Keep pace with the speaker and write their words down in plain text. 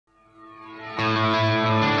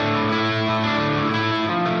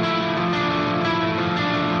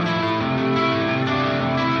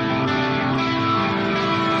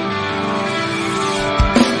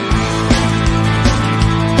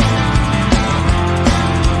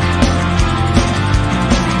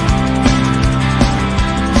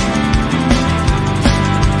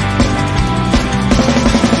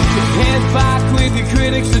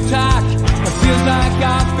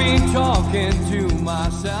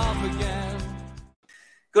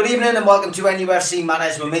Good evening and welcome to NUFC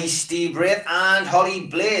Matters with me, Steve Wraith and Holly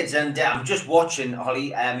Blades. And I'm just watching,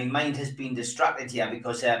 Holly. My mind has been distracted here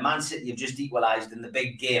because Man City have just equalised in the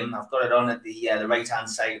big game. I've got it on at the right-hand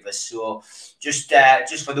side of us. So just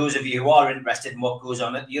for those of you who are interested in what goes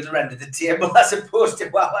on at the other end of the table, as opposed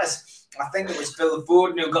to ours, I think it was Phil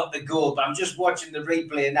Foden who got the goal. But I'm just watching the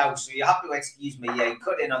replay now, so you have to excuse me. Yeah, he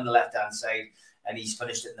cut in on the left-hand side, and he's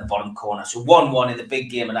finished it in the bottom corner. So 1-1 in the big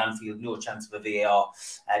game at Anfield. No chance of a VAR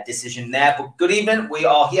decision there. But good evening. We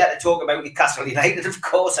are here to talk about Newcastle United, of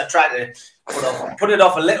course. I tried to put it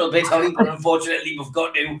off a little bit, Holly, but unfortunately we've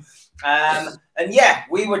got to. And yeah,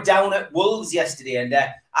 we were down at Wolves yesterday. And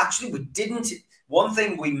actually we didn't. One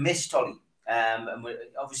thing we missed, Holly, and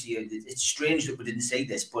obviously it's strange that we didn't say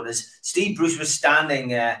this, but as Steve Bruce was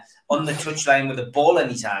standing on the touchline with a ball in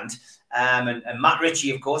his hand, and Matt Ritchie,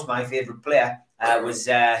 of course, my favourite player, was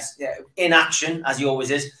in action, as he always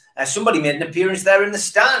is. Somebody made an appearance there in the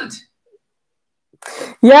stand.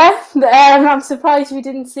 Yeah, I'm surprised we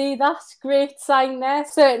didn't see that. Great sign there.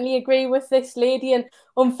 Certainly agree with this lady. And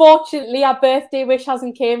unfortunately, our birthday wish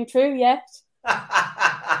hasn't came true yet.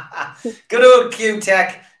 Good old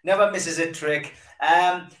Q-Tech. Never misses a trick.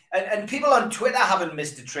 And people on Twitter haven't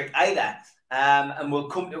missed a trick either. And we'll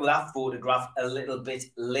come to that photograph a little bit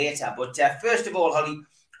later. But first of all, Holly,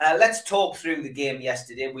 let's talk through the game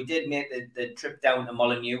yesterday. We did make the trip down to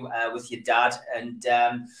Molineux with your dad. And,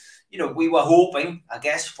 you know, we were hoping, I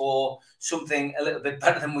guess, for something a little bit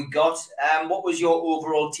better than we got. What was your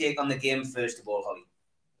overall take on the game, first of all, Holly?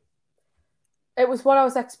 It was what I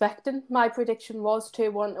was expecting. My prediction was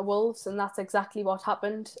 2-1 to Wolves, and that's exactly what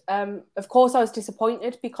happened. Of course, I was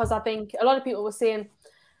disappointed because I think a lot of people were saying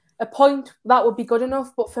a point, that would be good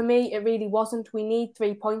enough. But for me, it really wasn't. We need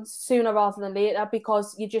 3 points sooner rather than later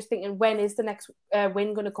because you're just thinking, when is the next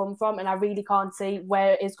win going to come from? And I really can't see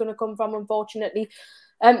where it is going to come from, unfortunately.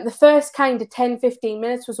 The first kind of 10-15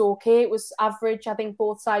 minutes was okay. It was average. I think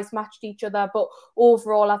both sides matched each other. But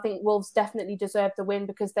overall, I think Wolves definitely deserved the win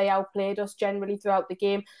because they outplayed us generally throughout the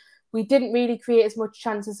game. We didn't really create as much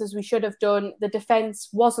chances as we should have done. The defence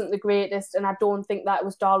wasn't the greatest, and I don't think that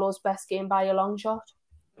was Darlow's best game by a long shot.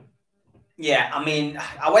 Yeah, I mean,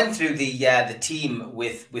 I went through the team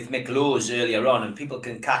with Mick Lowe's earlier on, and people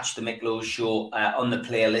can catch the Mick Lowe's show on the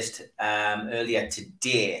playlist earlier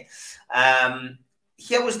today.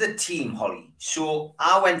 Here was the team, Holly. So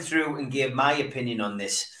I went through and gave my opinion on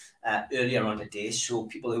this earlier on today. So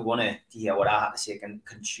people who want to hear what I had to say can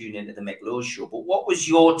tune into the Mick Lowe's show. But what was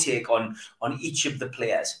your take on each of the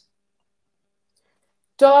players?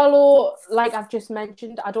 Darlow, like I've just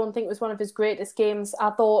mentioned, I don't think it was one of his greatest games.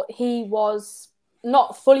 I thought he was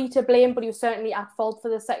not fully to blame, but he was certainly at fault for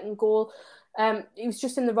the second goal. He was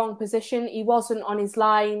just in the wrong position. He wasn't on his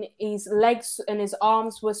line. His legs and his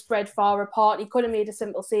arms were spread far apart. He could have made a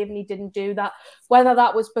simple save and he didn't do that. Whether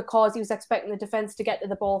that was because he was expecting the defence to get to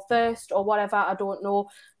the ball first or whatever, I don't know.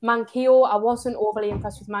 Manquillo, I wasn't overly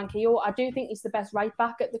impressed with Manquillo. I do think he's the best right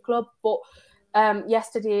back at the club, but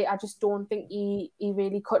yesterday I just don't think he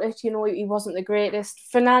really cut it. You know, he wasn't the greatest.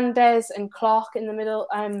 Fernandes and Clark in the middle,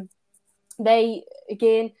 they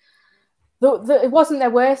again, it wasn't their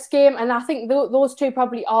worst game, and I think those two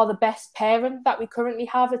probably are the best pairing that we currently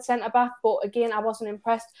have at centre back. But again, I wasn't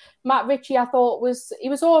impressed. Matt Ritchie, I thought he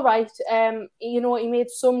was all right. You know, he made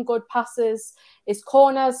some good passes. His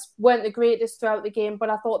corners weren't the greatest throughout the game, but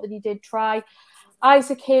I thought that he did try.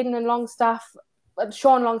 Isaac Hayden and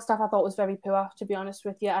Sean Longstaff, I thought was very poor, to be honest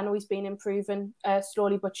with you. I know he's been improving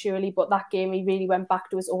slowly but surely, but that game he really went back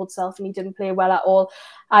to his old self and he didn't play well at all.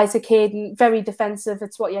 Isaac Hayden, very defensive.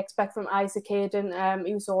 It's what you expect from Isaac Hayden.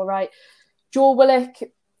 He was all right. Joe Willock,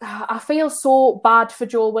 I feel so bad for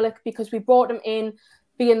Joe Willock because we brought him in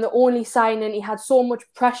being the only signing. He had so much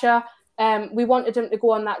pressure. We wanted him to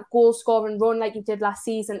go on that goal-scoring run like he did last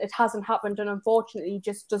season. It hasn't happened, and unfortunately, he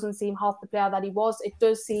just doesn't seem half the player that he was. It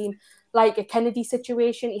does seem like a Kennedy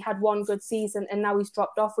situation. He had one good season, and now he's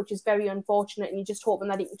dropped off, which is very unfortunate, and you're just hoping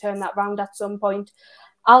that he can turn that round at some point.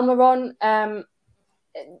 Almiron,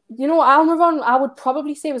 you know, Almiron, I would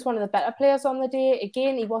probably say was one of the better players on the day.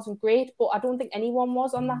 Again, he wasn't great, but I don't think anyone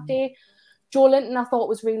was on that day. Joe Linton, I thought,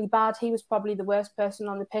 was really bad. He was probably the worst person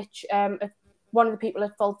on the pitch. One of the people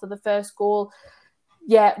at fault for the first goal.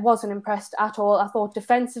 Yeah, wasn't impressed at all. I thought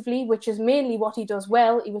defensively, which is mainly what he does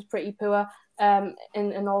well, he was pretty poor. And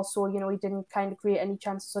also, you know, he didn't kind of create any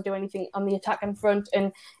chances or do anything on the attacking front.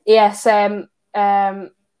 And ASM,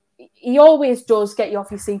 he always does get you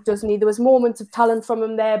off your seat, doesn't he? There was moments of talent from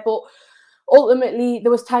him there, but ultimately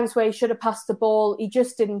there was times where he should have passed the ball. He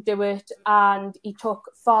just didn't do it, and he took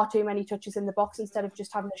far too many touches in the box instead of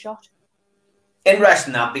just having a shot.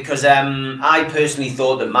 Interesting that, because I personally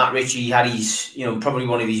thought that Matt Ritchie had his, probably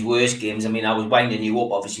one of his worst games. I mean, I was winding you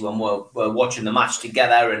up, obviously, when we're watching the match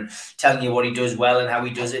together and telling you what he does well and how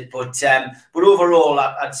he does it. But overall,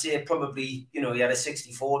 I'd say probably, he had a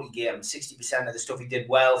 60-40 game. 60% of the stuff he did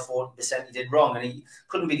well, 40% he did wrong. And he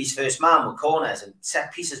couldn't be his first man with corners, and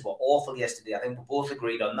set pieces were awful yesterday. I think we both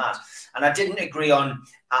agreed on that. And I didn't agree on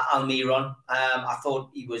Almiron. I thought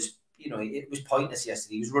he was, it was pointless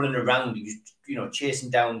yesterday. He was running around. He was, chasing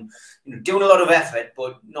down, doing a lot of effort,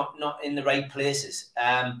 but not in the right places.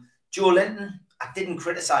 Joelinton, I didn't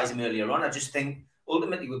criticise him earlier on. I just think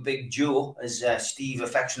ultimately with Big Joe, as Steve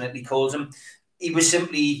affectionately calls him, he was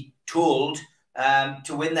simply told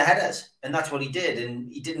to win the headers, and that's what he did. And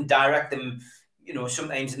he didn't direct them,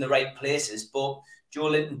 sometimes in the right places. But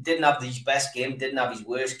Joelinton didn't have his best game, didn't have his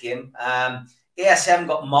worst game. ASM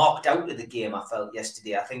got marked out of the game, I felt,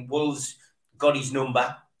 yesterday. I think Wolves got his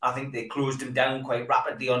number. I think they closed him down quite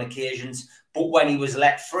rapidly on occasions. But when he was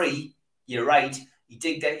let free, you're right, he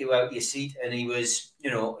did get you out of your seat, and he was,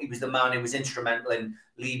 he was the man who was instrumental in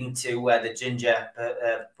leading to the Ginger,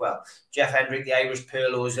 Jeff Hendrick, the Irish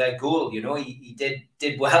Pirlo's goal. He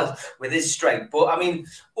did well with his strike. But I mean,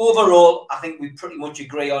 overall, I think we pretty much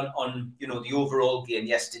agree on the overall game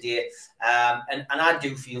yesterday. And I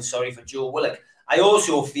do feel sorry for Joe Willock. I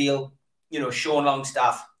also feel, Sean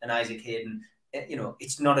Longstaff and Isaac Hayden,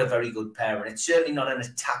 it's not a very good pairing. It's certainly not an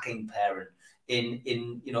attacking pairing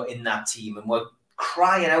in that team. And we're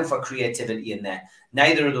crying out for creativity in there.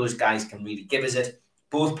 Neither of those guys can really give us it.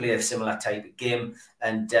 Both play a similar type of game.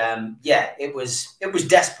 And it was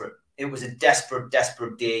desperate. It was a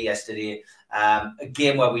desperate day yesterday. A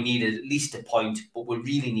game where we needed at least a point, but we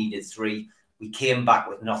really needed 3. We came back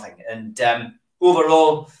with nothing. And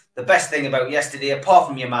overall, the best thing about yesterday, apart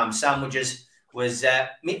from your mum's sandwiches, was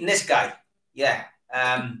meeting this guy. Yeah,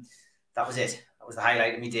 that was it. That was the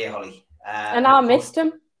highlight of my day, Holly. And I missed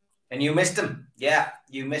him. And you missed him. Yeah,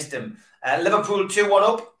 you missed him. Liverpool 2-1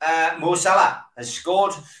 up. Mo Salah has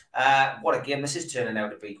scored. What a game this is turning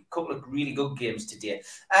out to be. A couple of really good games today.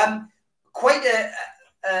 Quite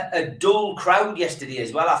a dull crowd yesterday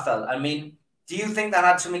as well, I felt. I mean, do you think that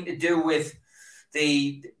had something to do with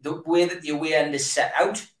the way that the away end is set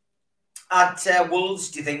out at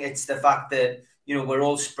Wolves? Do you think it's the fact that we're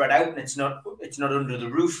all spread out and it's not under the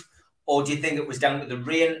roof, or do you think it was down to the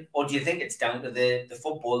rain, or do you think it's down to the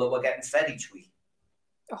football that we're getting fed each week?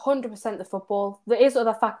 100% the football. There is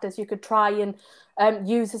other factors you could try and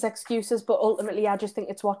use as excuses, but ultimately I just think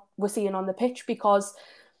it's what we're seeing on the pitch. Because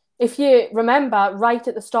if you remember, right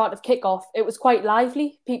at the start of kickoff, it was quite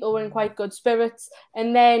lively. People were in quite good spirits,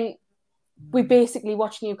 and then we basically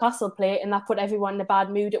watched Newcastle play, and that put everyone in a bad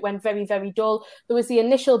mood. It went very, very dull. There was the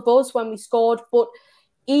initial buzz when we scored, but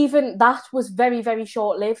even that was very, very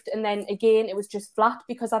short-lived. And then again, it was just flat,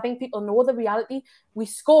 because I think people know the reality. We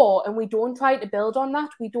score and we don't try to build on that.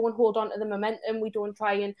 We don't hold on to the momentum. We don't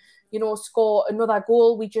try and, score another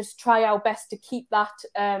goal. We just try our best to keep that,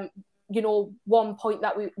 1 point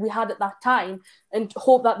that we had at that time and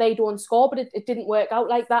hope that they don't score. But it didn't work out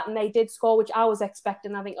like that, and they did score, which I was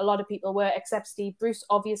expecting. I think a lot of people were, except Steve Bruce,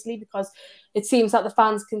 obviously, because it seems that the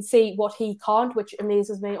fans can see what he can't, which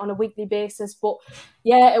amazes me on a weekly basis. But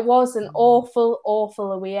yeah, it was an awful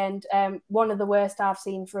away end. One of the worst I've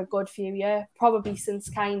seen for a good few years, probably since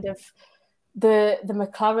kind of the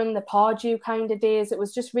McLaren, the Pardew kind of days. It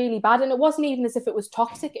was just really bad, and it wasn't even as if it was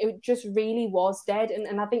toxic. It just really was dead,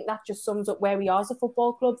 and I think that just sums up where we are as a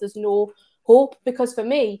football club. There's no hope, because for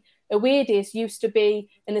me, away days used to be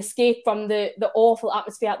an escape from the awful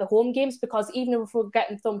atmosphere at the home games, because even if we're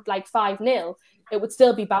getting thumped like 5-0, it would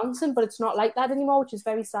still be bouncing, but it's not like that anymore, which is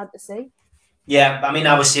very sad to see. Yeah, I mean,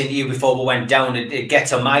 I was saying to you before we went down, it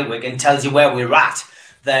gets on my wick and tells you where we're at.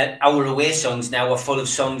 That our away songs now are full of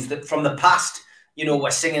songs that from the past.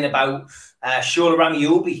 We're singing about Shola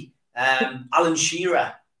Ramiobi, Alan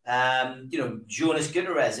Shearer, Jonas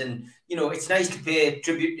Gutierrez, and it's nice to pay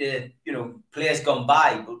tribute to players gone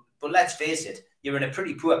by. But let's face it, you're in a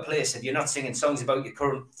pretty poor place if you're not singing songs about your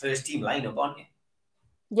current first team lineup, aren't you?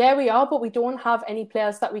 Yeah, we are, but we don't have any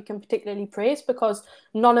players that we can particularly praise, because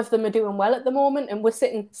none of them are doing well at the moment, and we're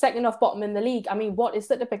sitting second off bottom in the league. I mean, what is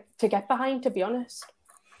there to get behind, to be honest?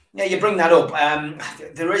 Yeah, you bring that up.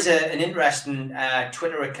 There is an interesting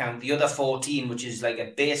Twitter account, the Other 14, which is like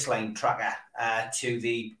a baseline tracker to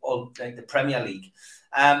the Premier League.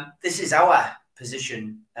 This is our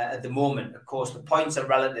position at the moment. Of course, the points are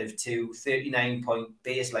relative to 39-point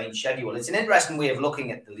baseline schedule. It's an interesting way of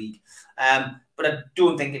looking at the league, but I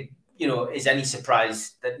don't think it is any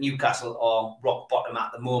surprise that Newcastle are rock bottom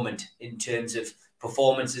at the moment in terms of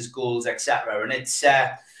performances, goals, etc. And it's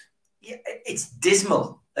Yeah, it's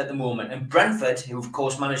dismal at the moment. And Brentford, who of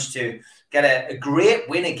course managed to get a great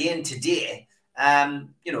win again today,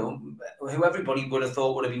 you know, who everybody would have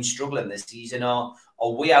thought would have been struggling this season, are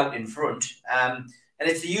way out in front. And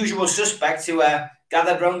it's the usual suspects who are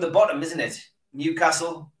gathered round the bottom, isn't it?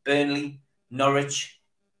 Newcastle, Burnley, Norwich,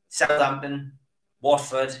 Southampton,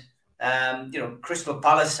 Watford. You know, Crystal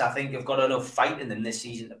Palace, I think, have got enough fight in them this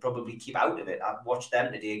season to probably keep out of it. I watched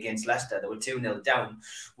them today against Leicester. They were 2-0 down.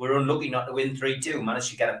 We're unlucky not to win 3-2, managed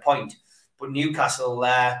to get a point. But Newcastle,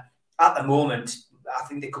 at the moment, I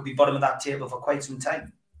think they could be bottom of that table for quite some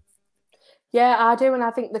time. Yeah, I do. And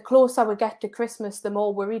I think the closer we get to Christmas, the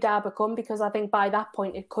more worried I become, because I think by that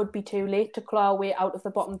point it could be too late to claw our way out of the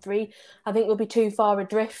bottom three. I think we'll be too far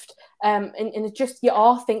adrift. And it's just, you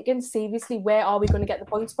are thinking seriously, where are we going to get the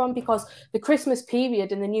points from? Because the Christmas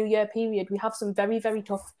period and the New Year period, we have some very, very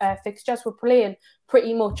tough fixtures. We're playing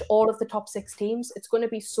pretty much all of the top 6 teams. It's going to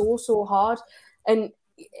be so, so hard. And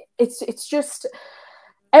it's just,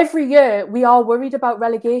 every year we are worried about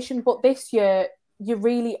relegation, but this year, you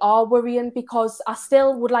really are worrying, because I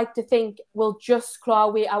still would like to think we'll just claw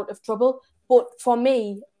our way out of trouble. But for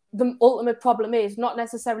me, the ultimate problem is not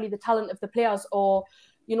necessarily the talent of the players or,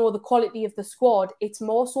 you know, the quality of the squad. It's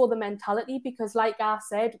more so the mentality, because like I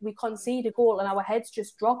said, we concede a goal and our heads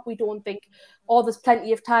just drop. We don't think, oh, there's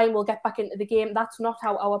plenty of time, we'll get back into the game. That's not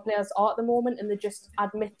how our players are at the moment, and they just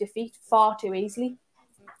admit defeat far too easily.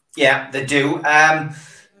 Yeah, they do.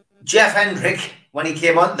 Jeff Hendrick, when he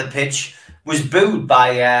came onto the pitch, was booed by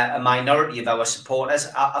a minority of our supporters.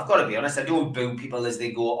 I've got to be honest, I don't boo people as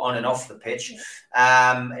they go on and off the pitch.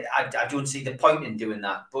 I don't see the point in doing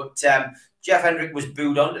that. But Jeff Hendrick was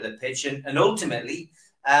booed onto the pitch, and ultimately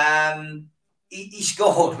he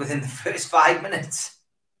scored within the first 5 minutes.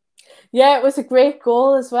 Yeah, it was a great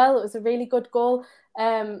goal as well. It was a really good goal.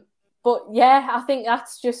 But yeah, I think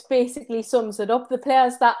that's just basically sums it up. The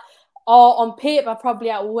players that are on paper probably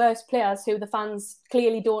our worst players, who the fans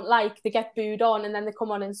clearly don't like, they get booed on and then they come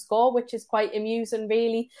on and score, which is quite amusing,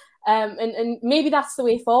 really. And maybe that's the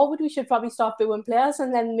way forward. We should probably start booing players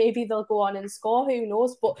and then maybe they'll go on and score. Who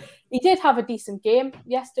knows? But he did have a decent game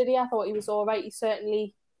yesterday. I thought he was all right. He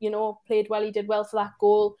certainly, you know, played well. He did well for that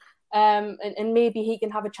goal. And maybe he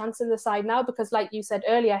can have a chance in the side now, because like you said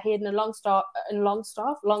earlier, Hayden and Longstaff,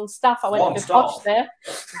 I went a bit posh there.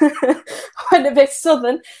 I went a bit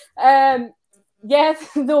southern. Yeah,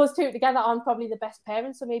 those two together aren't probably the best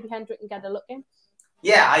pairing, so maybe Hendrick can get a look in.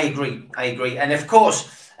 Yeah, I agree. And of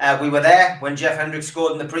course, we were there when Jeff Hendrick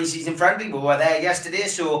scored in the pre-season friendly. We were there yesterday,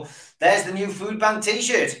 so there's the new Food Bank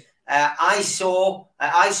t-shirt. I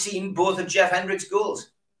seen both of Jeff Hendrick's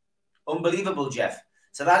goals. Unbelievable, Jeff.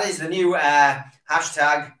 So that is the new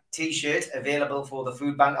hashtag t-shirt available for the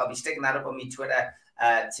Food Bank. I'll be sticking that up on my Twitter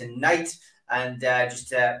tonight. And just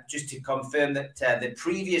to confirm that the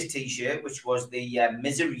previous t-shirt, which was the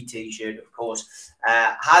misery t-shirt, of course,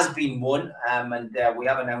 has been won. And we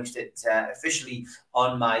have announced it officially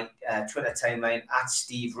on my Twitter timeline at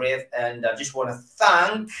Steve Wraith. And I just want to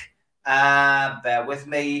thank, bear with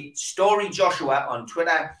me, Story Joshua on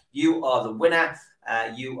Twitter. You are the winner.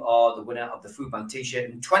 You are the winner of the Food Bank t-shirt,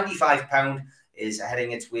 and £25 is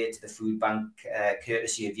heading its way to the Food Bank,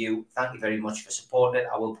 courtesy of you. Thank you very much for supporting it.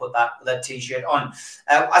 I will put that t-shirt on.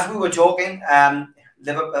 As we were talking,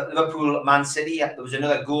 Liverpool, Man City, there was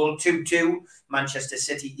another goal, 2-2. Manchester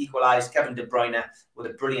City equalised. Kevin De Bruyne with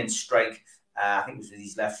a brilliant strike. I think it was with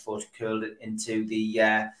his left foot, curled it into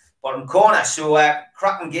the bottom corner. So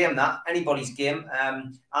cracking game, that. Anybody's game.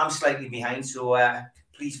 I'm slightly behind, so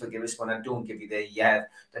please forgive us when I don't give you the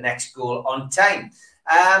next goal on time.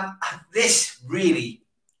 This really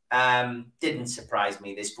didn't surprise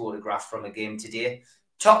me, this photograph from a game today.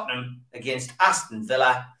 Tottenham against Aston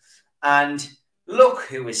Villa. And look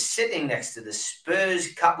who is sitting next to the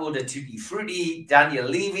Spurs capo de tutti frutti, Daniel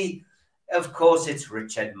Levy. Of course, it's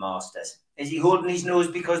Richard Masters. Is he holding his nose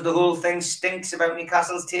because the whole thing stinks about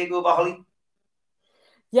Newcastle's takeover, Holly?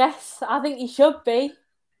 Yes, I think he should be.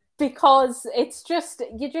 Because it's just,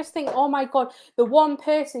 you just think, oh my God, the one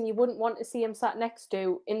person you wouldn't want to see him sat next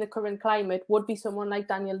to in the current climate would be someone like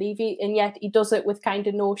Daniel Levy, and yet he does it with kind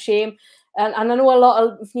of no shame. And I know a lot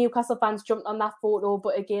of Newcastle fans jumped on that photo,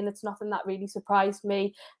 but again, it's nothing that really surprised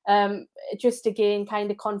me. Just again,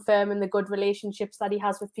 kind of confirming the good relationships that he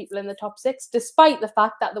has with people in the top 6, despite the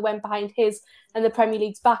fact that they went behind his and the Premier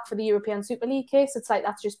League's back for the European Super League case. It's like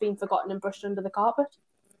that's just been forgotten and brushed under the carpet.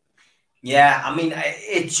 Yeah, I mean,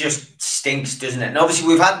 it just stinks, doesn't it? And obviously,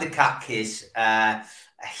 we've had the CAT case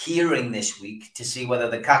hearing this week to see whether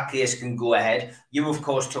the CAT case can go ahead. You, of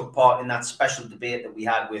course, took part in that special debate that we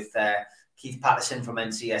had with Keith Patterson from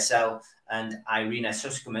NCSL, and Irina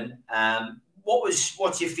Suskaman.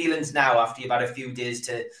 What's your feelings now after you've had a few days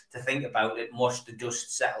to think about it and watch the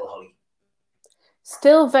dust settle, Holly?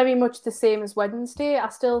 Still very much the same as Wednesday. I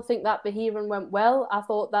still think that the hearing went well. I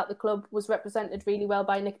thought that the club was represented really well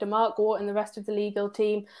by Nick DeMarco and the rest of the legal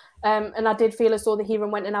team. And I did feel as though the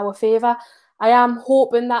hearing went in our favour. I am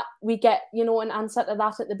hoping that we get, an answer to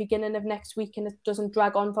that at the beginning of next week and it doesn't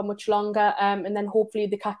drag on for much longer. And then hopefully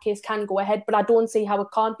the CAT case can go ahead. But I don't see how it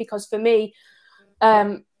can't, because for me,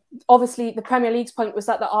 obviously the Premier League's point was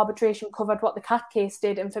that the arbitration covered what the CAT case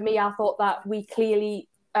did. And for me, I thought that we clearly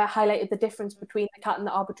highlighted the difference between the CAT and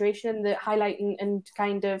the arbitration, and the highlighting and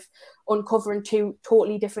kind of uncovering two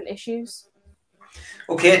totally different issues.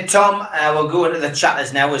 Okay, Tom, we'll go into the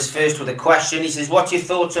chatters now. As first with a question, he says, "What's your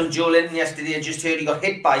thoughts on Joelinton yesterday? I just heard he got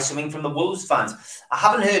hit by something from the Wolves fans." I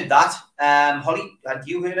haven't heard that. Holly, had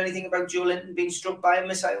you heard anything about Joelinton being struck by a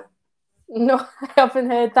missile? No, I haven't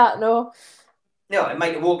heard that. No. No, it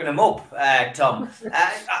might have woken him up, Tom.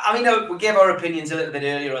 I mean, we gave our opinions a little bit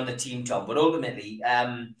earlier on the team, Tom, but ultimately,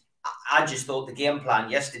 I just thought the game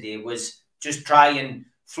plan yesterday was just try and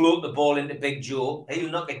float the ball into Big Joe.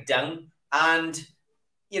 He'll knock it down and,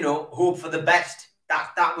 hope for the best.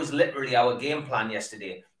 That was literally our game plan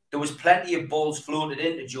yesterday. There was plenty of balls floated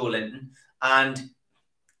into Joelinton, and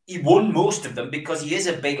he won most of them because he is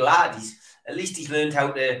a big lad. At least he's learned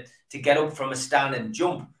how to get up from a stand and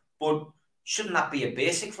jump. But shouldn't that be a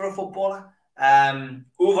basic for a footballer?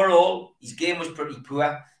 Overall, his game was pretty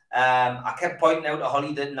poor. I kept pointing out to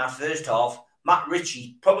Holly that in that first half, Matt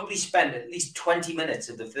Ritchie probably spent at least 20 minutes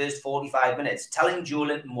of the first 45 minutes telling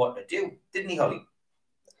Joelinton what to do, didn't he, Holly?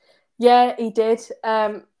 Yeah, he did,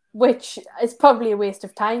 which is probably a waste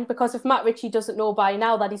of time, because if Matt Ritchie doesn't know by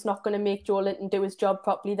now that he's not going to make Joelinton do his job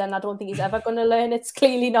properly, then I don't think he's ever going to learn. It's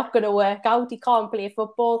clearly not going to work out. He can't play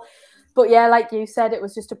football. But yeah, like you said, it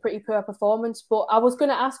was just a pretty poor performance. But I was going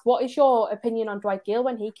to ask, what is your opinion on Dwight Gale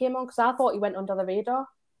when he came on? Because I thought he went under the radar.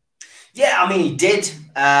 Yeah, I mean, he did.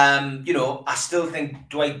 I still think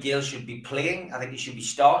Dwight Gale should be playing. I think he should be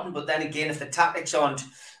starting. But then again, if the tactics aren't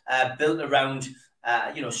built around,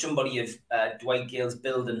 somebody of Dwight Gale's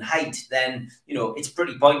build and height, then, it's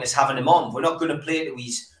pretty pointless having him on. We're not going to play to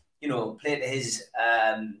his, play to his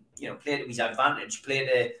advantage,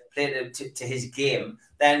 play to his game.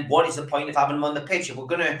 Then what is the point of having him on the pitch? If we're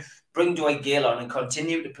going to bring Dwight Gale on and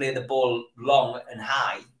continue to play the ball long and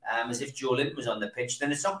high, as if Joelinton was on the pitch,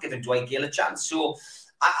 then it's not giving Dwight Gale a chance. So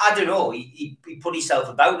I don't know. He put himself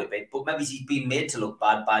about a bit, but maybe he's been made to look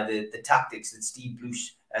bad by the tactics that Steve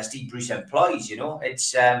Bruce employs.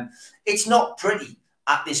 It's not pretty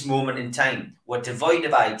at this moment in time. We're devoid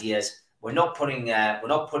of ideas. We're not putting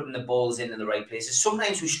the balls into the right places.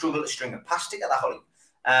 Sometimes we struggle to string a pass together, Holly.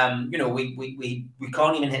 We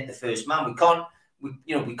can't even hit the first man.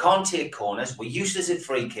 We can't take corners. We're useless at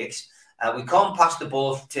free kicks. We can't pass the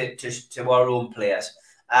ball to our own players.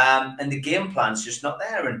 And the game plan's just not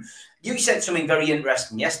there. And you said something very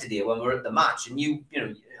interesting yesterday when we were at the match, and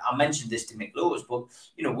I mentioned this to Mick Lowes, but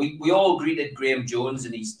we all greeted Graham Jones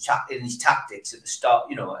and his tactics at the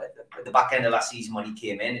start. At the back end of last season when he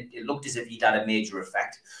came in, it looked as if he'd had a major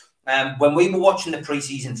effect. When we were watching the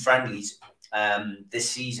pre-season friendlies this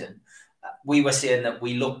season, we were saying that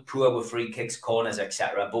we looked poor with free kicks, corners,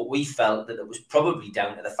 etc. But we felt that it was probably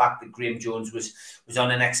down to the fact that Graham Jones was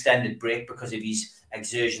on an extended break because of his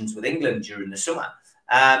exertions with England during the summer.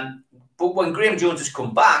 But when Graham Jones has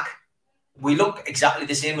come back, we look exactly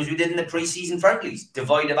the same as we did in the pre-season friendlies,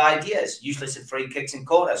 devoid of ideas, useless at free kicks and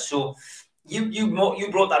corners. So you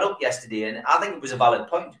brought that up yesterday, and I think it was a valid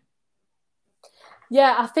point.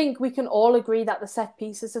 Yeah, I think we can all agree that the set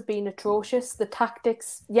pieces have been atrocious. The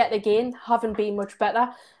tactics, yet again, haven't been much better.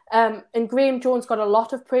 And Graham Jones got a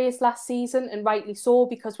lot of praise last season, and rightly so,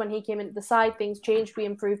 because when he came into the side, things changed. We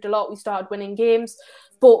improved a lot. We started winning games.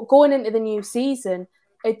 But going into the new season,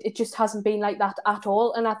 it just hasn't been like that at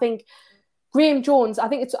all. And I think Graham Jones, I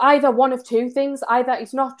think it's either one of two things. Either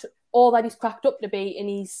he's not all that he's cracked up to be, and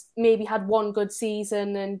he's maybe had one good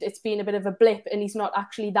season and it's been a bit of a blip, and he's not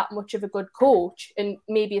actually that much of a good coach, and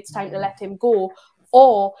maybe it's time to let him go.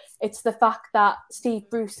 Or it's the fact that Steve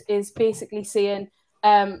Bruce is basically saying,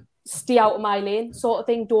 stay out of my lane sort of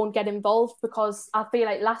thing, don't get involved, because I feel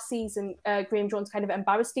like last season Graham Jones kind of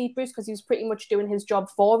embarrassed Steve Bruce because he was pretty much doing his job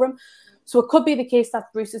for him. So it could be the case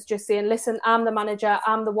that Bruce is just saying, listen, I'm the manager,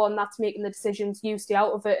 I'm the one that's making the decisions, you stay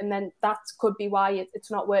out of it, and then that could be why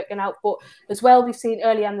it's not working out. But as well, we've seen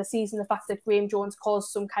earlier in the season the fact that Graham Jones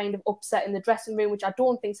caused some kind of upset in the dressing room, which I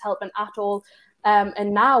don't think is helping at all.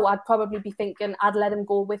 And now I'd probably be thinking I'd let him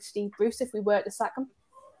go with Steve Bruce if we were to sack him.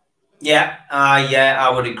 Yeah,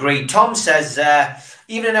 I would agree. Tom says,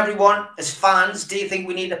 evening everyone, as fans, do you think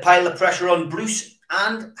we need to pile the pressure on Bruce,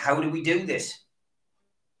 and how do we do this?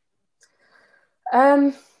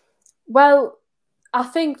 Well, I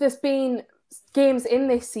think there's been games in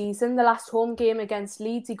this season. The last home game against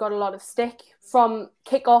Leeds, he got a lot of stick from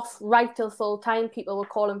kick-off right till full time. People were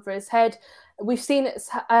calling for his head. We've seen it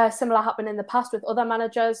similar happen in the past with other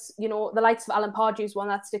managers. You know, the likes of Alan Pardew is one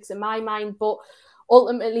that sticks in my mind. But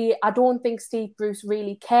ultimately, I don't think Steve Bruce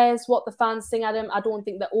really cares what the fans sing at him. I don't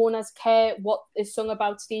think the owners care what is sung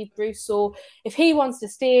about Steve Bruce. So if he wants to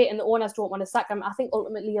stay and the owners don't want to sack him, I think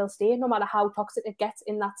ultimately he'll stay, no matter how toxic it gets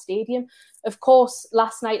in that stadium. Of course,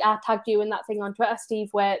 last night I tagged you in that thing on Twitter, Steve,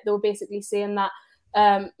 where they were basically saying that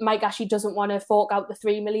Mike Ashley doesn't want to fork out the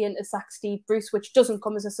 $3 million to sack Steve Bruce, which doesn't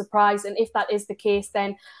come as a surprise. And if that is the case,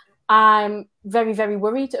 then I'm very, very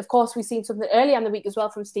worried. Of course, we've seen something earlier in the week as well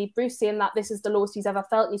from Steve Bruce saying that this is the lowest he's ever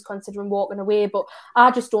felt and he's considering walking away. But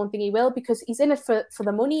I just don't think he will, because he's in it for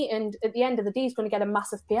the money, and at the end of the day, he's going to get a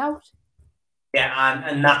massive payout. Yeah,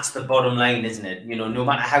 and that's the bottom line, isn't it? You know, no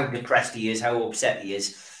matter how depressed he is, how upset he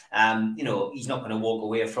is, you know, he's not going to walk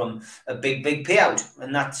away from a big payout,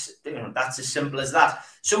 and that's, you know, that's as simple as that.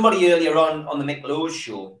 Somebody earlier on the Mick Lowe's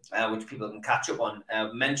show, which people can catch up on,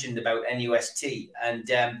 mentioned about NUST, and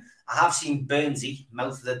I have seen Burnsy,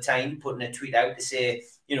 mouth of the time, putting a tweet out to say,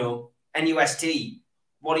 you know, NUST,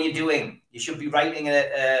 what are you doing? You should be writing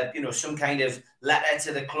you know, some kind of letter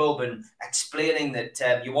to the club and explaining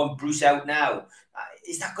that you want Bruce out now.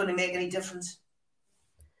 Is that going to make any difference?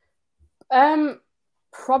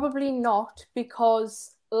 Probably not,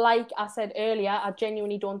 because like I said earlier, I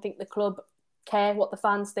genuinely don't think the club care what the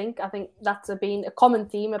fans think. I think that's been a common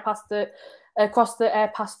theme across the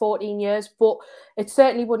past 14 years, but it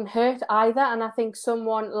certainly wouldn't hurt either. And I think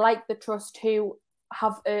someone like the Trust, who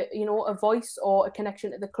have a voice or a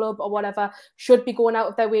connection to the club or whatever, should be going out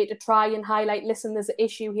of their way to try and highlight, listen, there's an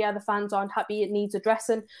issue here, the fans aren't happy, it needs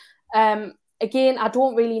addressing. Again, I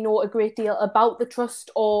don't really know a great deal about the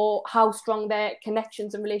Trust or how strong their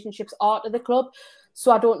connections and relationships are to the club,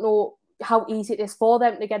 so I don't know how easy it is for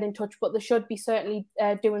them to get in touch, but they should be certainly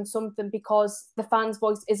doing something, because the fans'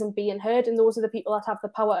 voice isn't being heard, and those are the people that have the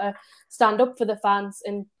power to stand up for the fans,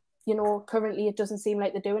 and, you know, currently it doesn't seem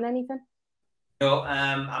like they're doing anything. No,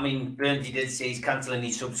 I mean, Burnsy did say he's cancelling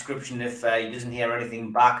his subscription if he doesn't hear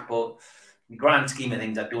anything back, but in the grand scheme of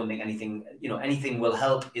things, I don't think anything will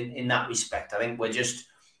help in that respect. I think we're just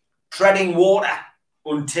treading water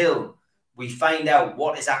until we find out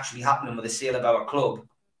what is actually happening with the sale of our club.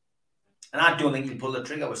 And I don't think he'll pull the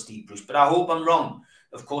trigger with Steve Bruce, but I hope I'm wrong.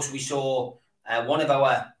 Of course, we saw one of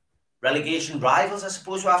our relegation rivals, I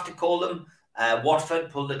suppose we have to call them, Watford,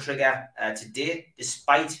 pull the trigger today,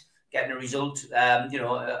 despite getting a result,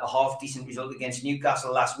 a half-decent result against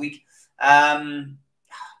Newcastle last week.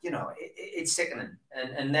 You know, it's sickening.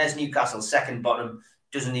 And there's Newcastle, second bottom.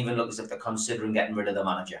 Doesn't even look as if they're considering getting rid of the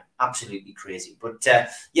manager. Absolutely crazy. But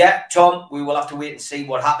yeah, Tom, we will have to wait and see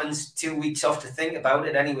what happens. 2 weeks off to think about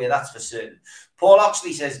it anyway, that's for certain. Paul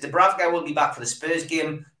Oxley says, Dubravka will be back for the Spurs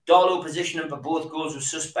game. Darlow positioning for both goals was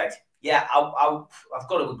suspect. Yeah, I've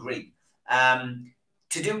got to agree.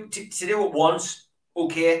 To do it once,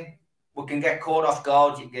 okay, we can get caught off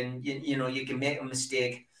guard. You can make a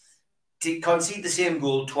mistake. To concede the same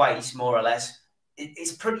goal twice, more or less,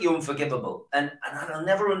 it's pretty unforgivable. And I'll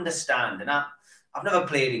never understand. And I've never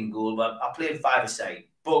played in goal, but I played five-a-side.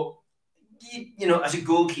 But, you know, as a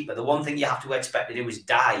goalkeeper, the one thing you have to expect to do is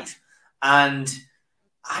dive. And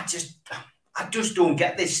I just don't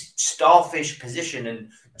get this starfish position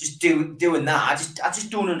and just doing that. I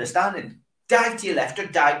just don't understand it. Dive to your left or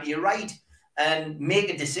dive to your right and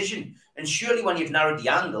make a decision. And surely when you've narrowed the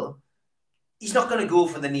angle, he's not going to go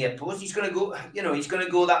for the near post. He's going to go, you know, he's going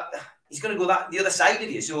to go the other side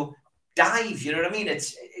of you. So dive, you know what I mean?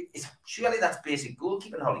 It's surely that's basic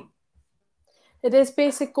goalkeeping, Holly. It is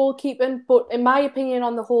basic goalkeeping, but in my opinion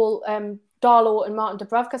on the whole, Darlow and Martin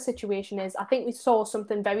Dubravka situation is, I think we saw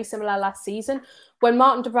something very similar last season. When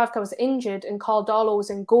Martin Dubravka was injured and Karl Darlow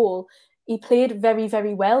was in goal, he played very,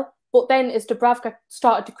 very well. But then as Dubravka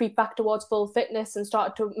started to creep back towards full fitness and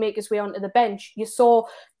started to make his way onto the bench, you saw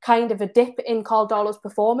kind of a dip in Karl Darlow's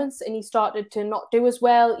performance, and he started to not do as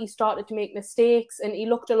well. He started to make mistakes, and he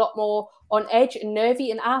looked a lot more on edge and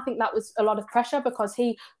nervy. And I think that was a lot of pressure, because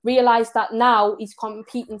he realised that now he's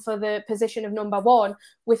competing for the position of number one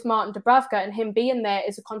with Martin Dubravka, and him being there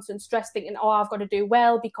is a constant stress, thinking, oh, I've got to do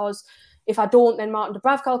well, because if I don't, then Martin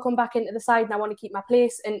Dubravka will come back into the side and I want to keep my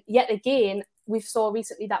place. And yet again, we saw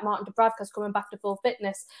recently that Martin Dubravka's coming back to full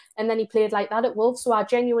fitness, and then he played like that at Wolves. So I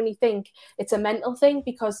genuinely think it's a mental thing,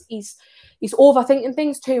 because he's overthinking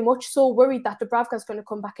things too much, so worried that Dubravka's going to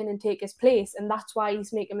come back in and take his place, and that's why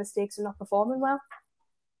he's making mistakes and not performing well.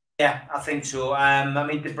 Yeah, I think so. I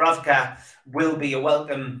mean, Dubravka will be a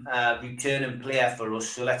welcome returning player for us,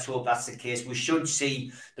 so let's hope that's the case. We should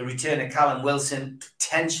see the return of Callum Wilson,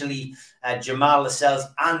 potentially Jamal Lascelles,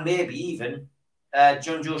 and maybe even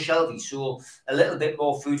Jonjo Shelvey. So a little bit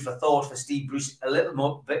more food for thought for Steve Bruce, a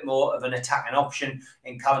bit more of an attacking option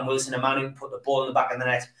in Callum Wilson, a man who can put the ball in the back of the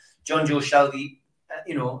net. Jonjo Shelvey,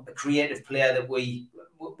 you know, a creative player that we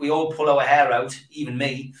all pull our hair out, even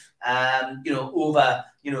me, you know, over,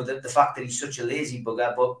 you know, the fact that he's such a lazy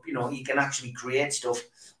bugger, but, you know, he can actually create stuff.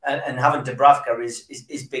 And having Dubravka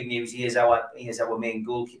is big news. He is our main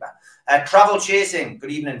goalkeeper. Travel chasing.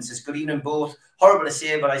 Good evening. Says good evening both. Horrible to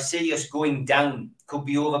say, but I see us going down. Could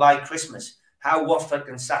be over by Christmas. How Watford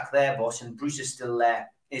can sack their boss and Bruce is still there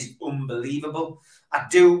is unbelievable. I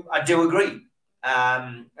do agree.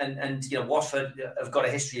 And you know, Watford have got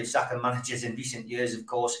a history of sacking managers in recent years, of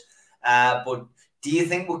course. But do you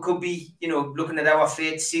think we could be, you know, looking at our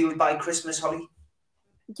fate sealed by Christmas, Holly?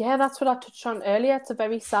 Yeah, that's what I touched on earlier. It's a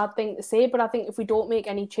very sad thing to say, but I think if we don't make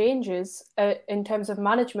any changes in terms of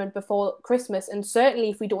management before Christmas, and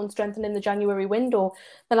certainly if we don't strengthen in the January window,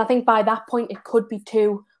 then I think by that point we could be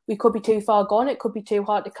too far gone. It could be too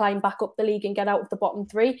hard to climb back up the league and get out of the bottom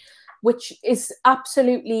three, which is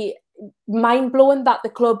absolutely mind-blowing that the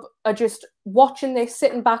club are just watching this,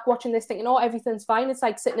 sitting back, watching this, thinking, oh, everything's fine. It's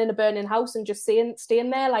like sitting in a burning house and just staying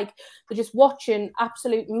there. Like, they're just watching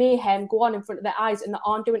absolute mayhem go on in front of their eyes, and they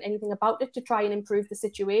aren't doing anything about it to try and improve the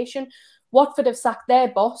situation. Watford have sacked their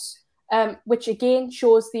boss, which again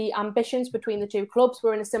shows the ambitions between the two clubs.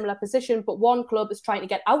 We're in a similar position, but one club is trying to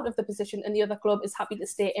get out of the position and the other club is happy to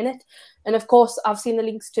stay in it. And of course, I've seen the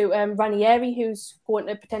links to Ranieri, who's going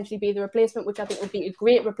to potentially be the replacement, which I think would be a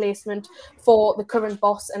great replacement for the current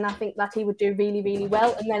boss. And I think that he would do really, really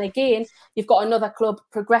well. And then again, you've got another club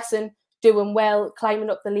progressing, doing well, climbing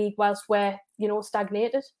up the league whilst we're, you know,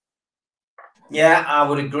 stagnated. Yeah, I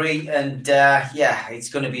would agree. And yeah, it's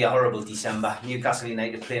going to be a horrible December. Newcastle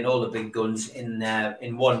United playing all the big guns in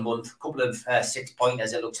 1 month. A couple of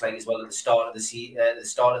 6-pointers, it looks like, as well at the start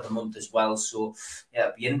of the month as well. So yeah,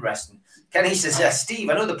 it'll be interesting. Kenny says, Steve,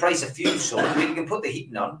 I know the price of fuel, so you can put the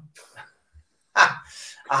heating on.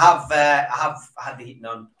 I have had the heating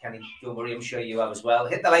on, Kenny. Don't worry, I'm sure you have as well.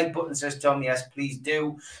 Hit the like button, says Tom. Yes, please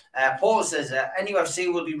do. Paul says,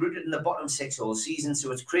 NUFC will be rooted in the bottom 6 all season, so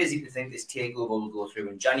it's crazy to think this takeover will go through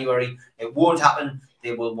in January. It won't happen.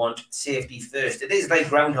 They will want safety first. It is like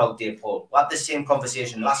Groundhog Day, Paul. We had the same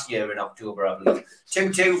conversation last year in October, I believe.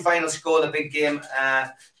 2-2 final score, the big game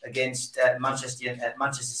against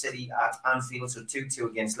Manchester City at Anfield, so 2-2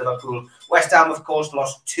 against Liverpool. West Ham, of course,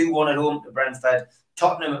 lost 2-1 at home to Brentford.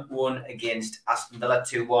 Tottenham won against Aston Villa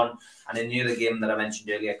 2-1. And in the other game that I mentioned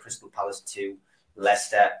earlier, Crystal Palace 2,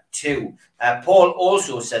 Leicester 2. Paul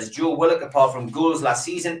also says, Joe Willock, apart from goals last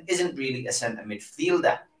season, isn't really a centre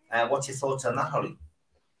midfielder. What's your thoughts on that, Holly?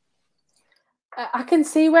 I can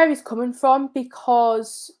see where he's coming from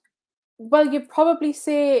because, well, you'd probably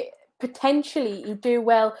say potentially he'd do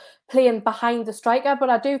well playing behind the striker, but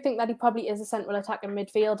I do think that he probably is a central attacking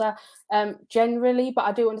midfielder generally, but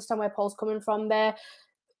I do understand where Paul's coming from there.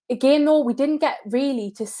 Again, though, we didn't get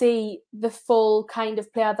really to see the full kind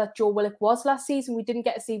of player that Joe Willock was last season. We didn't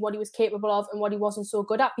get to see what he was capable of and what he wasn't so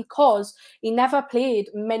good at because he never played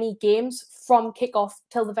many games from kickoff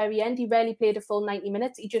till the very end. He rarely played a full 90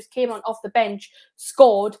 minutes. He just came on off the bench,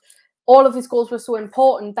 scored. All of his goals were so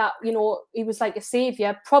important that, you know, he was like a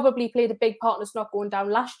saviour, probably played a big part in us not going down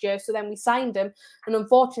last year. So then we signed him. And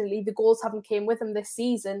unfortunately, the goals haven't came with him this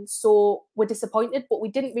season. So we're disappointed, but we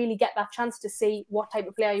didn't really get that chance to see what type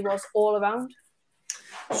of player he was all around.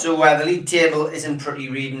 So the league table isn't pretty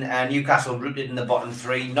reading. Newcastle rooted in the bottom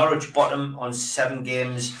 3. Norwich bottom on 7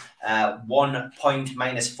 games, 1 point,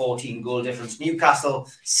 minus 14 goal difference. Newcastle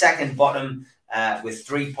second bottom with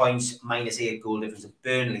 3 points, minus 8 goal difference. Of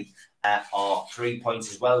Burnley are 3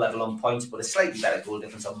 points as well, level on points, but a slightly better goal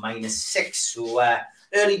difference of minus 6. So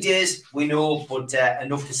early days, we know, but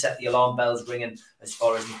enough to set the alarm bells ringing as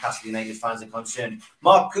far as Newcastle United fans are concerned.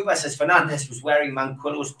 Mark Cooper says Fernandes was wearing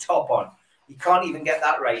Manquillo's top on. You can't even get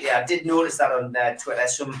that right. Yeah, I did notice that on Twitter.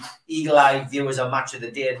 Some eagle-eyed viewers on Match of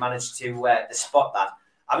the Day had managed to spot that.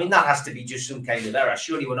 I mean, that has to be just some kind of error.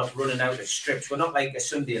 Surely we're not running out of strips. We're not like a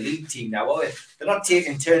Sunday League team now, are we? They're not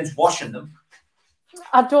taking turns washing them.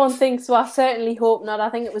 I don't think so. I certainly hope not. I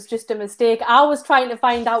think it was just a mistake. I was trying to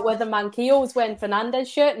find out whether Manquillo was wearing Fernandes'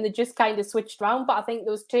 shirt and they just kind of switched around. But I think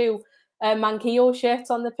those two Manquillo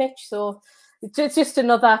shirts on the pitch. So it's just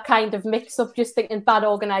another kind of mix-up, just thinking bad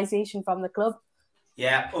organisation from the club.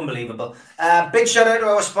 Yeah, unbelievable. Big shout out to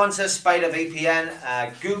our sponsor, Spider VPN.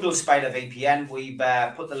 Google Spider VPN. We've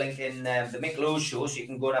put the link in the Mick Lowe show, so you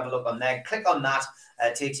can go and have a look on there. Click on that.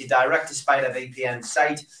 It takes you direct to Spider VPN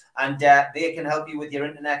site, and they can help you with your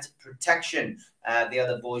internet protection. They are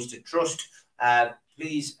the boys to trust.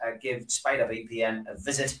 Please give Spider VPN a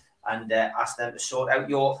visit and ask them to sort out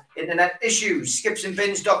your internet issues.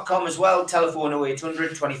 Skipsandbins.com as well. Telephone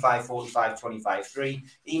 0800 25 45 25 3.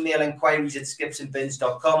 Email inquiries at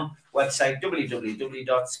skipsandbins.com. Website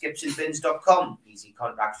www.skipsandbins.com. Easy,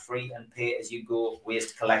 contract free, and pay as you go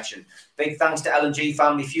waste collection. Big thanks to L&G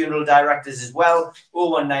Family Funeral Directors as well.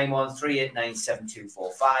 0191 389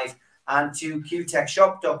 7245. And to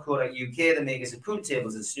qtechshop.co.uk, the makers of pool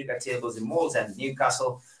tables and snooker tables in Wallsend,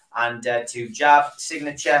 Newcastle. And to Jab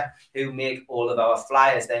Signature, who make all of our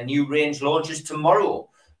flyers. Their new range launches tomorrow.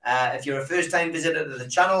 If you're a first-time visitor to the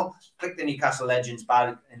channel, click the Newcastle Legends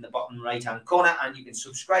bar in the bottom right-hand corner, and you can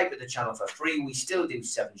subscribe to the channel for free. We still do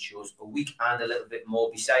 7 shows a week and a little bit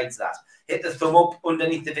more besides that. Hit the thumb up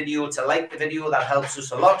underneath the video to like the video. That helps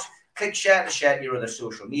us a lot. Click share to share to your other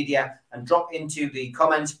social media, and drop into the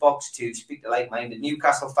comments box to speak to like-minded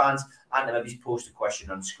Newcastle fans and to maybe post a question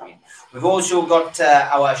on screen. We've also got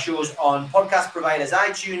our shows on podcast providers,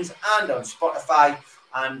 iTunes, and on Spotify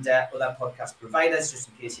and other podcast providers, just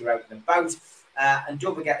in case you're out and about. And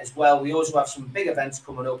don't forget as well, we also have some big events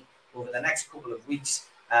coming up over the next couple of weeks.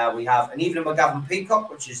 We have an Evening with Gavin Peacock,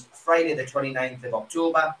 which is Friday the 29th of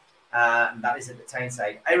October, and that is at the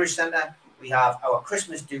Tyneside Irish Centre. We have our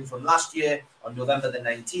Christmas do from last year on November the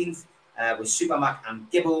 19th with Supermac and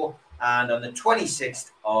Gibbo. And on the 26th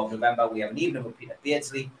of November, we have an evening with Peter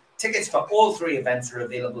Beardsley. Tickets for all 3 events are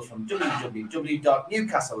available from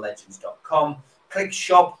www.newcastlelegends.com. Click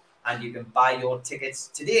shop and you can buy your tickets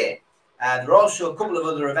today. There are also a couple of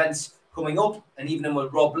other events coming up. An evening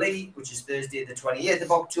with Rob Lee, which is Thursday the 28th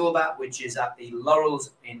of October, which is at the Laurels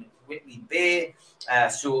in Whitley Bay.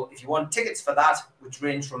 So if you want tickets for that, which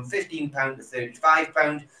range from £15 to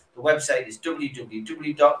 £35, the website is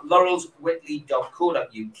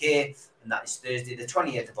www.laurelswhitley.co.uk, and that is Thursday the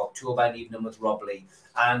 28th of October, an evening with Rob Lee.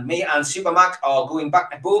 And me and Supermac are going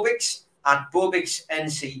back to Bobix at Bobix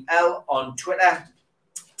NCL on Twitter.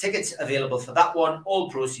 Tickets available for that one. All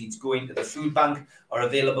proceeds going to the food bank are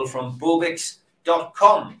available from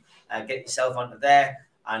bobix.com. Get yourself onto there.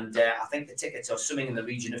 And I think the tickets are something in the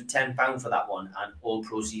region of £10 for that one, and all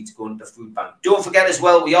proceeds going to the food bank. Don't forget as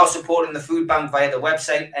well, we are supporting the food bank via the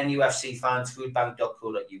website,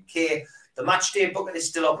 nufcfansfoodbank.co.uk. The match day bucket is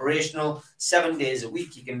still operational 7 days a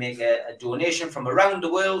week. You can make a donation from around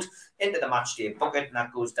the world into the match day bucket, and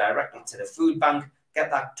that goes directly to the food bank.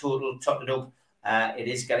 Get that total totted up. It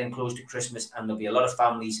is getting close to Christmas, and there'll be a lot of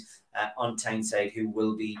families on Tyneside who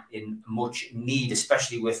will be in much need,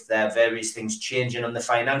 especially with various things changing on the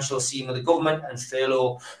financial scene with the government and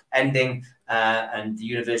furlough ending and the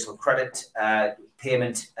universal credit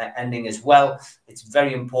payment ending as well. It's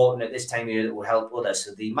very important at this time of year that will help others.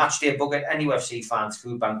 So the matchday bucket, NUFC fans,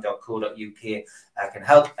 foodbank.co.uk can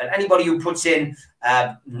help. And anybody who puts in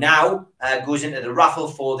now goes into the raffle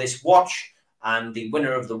for this watch. And the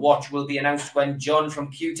winner of the watch will be announced when John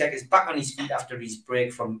from QTech is back on his feet after his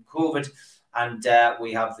break from COVID. And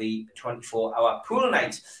we have the 24-hour pool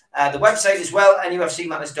night. The website as well,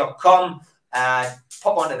 nufcmatters.com.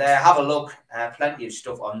 Pop onto there, have a look. Plenty of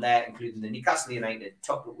stuff on there, including the Newcastle United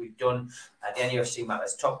top that we've done, the NUFC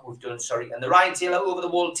Matters top we've done, and the Ryan Taylor Over the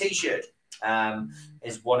Wall t-shirt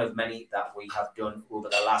is one of many that we have done over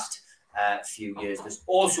the last few years. There's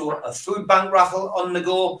also a food bank raffle on the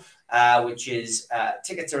go, which is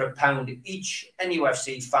tickets are £1 each.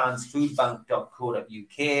 NUFC fans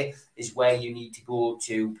foodbank.co.uk is where you need to go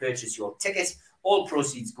to purchase your ticket. All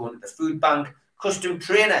proceeds going to the food bank. Custom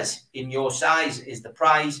trainers in your size is the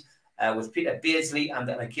prize, with Peter Beardsley and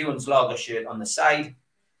the McEwen's Lager shirt on the side,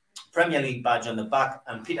 Premier League badge on the back,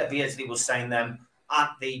 and Peter Beardsley will sign them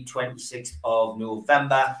at the 26th of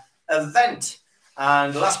November event.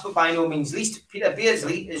 And last but by no means least, Peter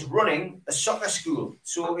Beardsley is running a soccer school.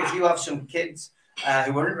 So if you have some kids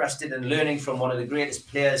who are interested in learning from one of the greatest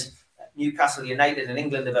players Newcastle United and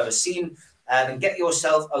England have ever seen, then get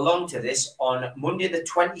yourself along to this on Monday the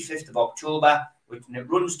 25th of October, which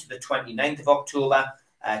runs to the 29th of October,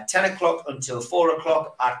 10 o'clock until 4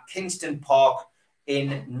 o'clock at Kingston Park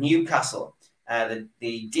in Newcastle.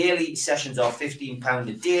 The daily sessions are £15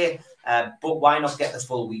 a day, but why not get the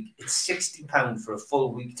full week? It's £60 for a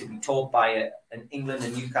full week to be taught by an England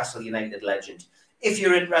and Newcastle United legend. If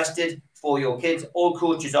you're interested for your kids, all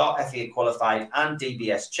coaches are FA qualified and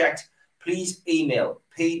DBS checked. please email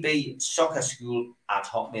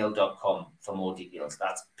pbsoccerschool@hotmail.com for more details.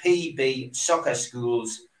 That's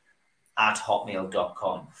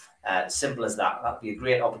pbsoccerschools@hotmail.com. Simple as that. That'd be a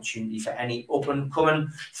great opportunity for any up-and-coming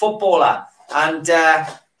footballer. And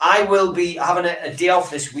I will be having a day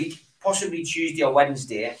off this week, possibly Tuesday or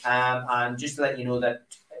Wednesday. And just to let you know that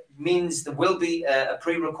means there will be a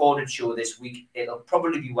pre-recorded show this week. It'll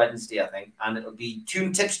probably be Wednesday, I think, and it'll be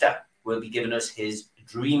Toon Tipster will be giving us his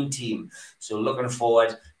dream team. So looking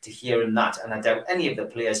forward to hearing that. And I doubt any of the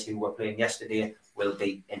players who were playing yesterday will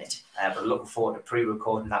be in it. But looking forward to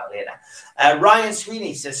pre-recording that later. Ryan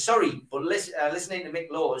Sweeney says, sorry, but listening to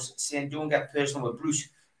Mick Laws saying don't get personal with Bruce,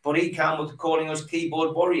 but he can with calling us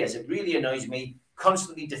keyboard warriors. It really annoys me,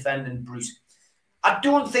 constantly defending Bruce. I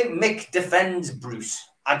don't think Mick defends Bruce.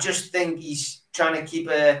 I just think he's trying to keep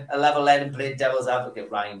a level head and play devil's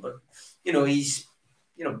advocate, Ryan. But,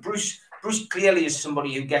 Bruce clearly is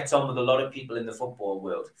somebody who gets on with a lot of people in the football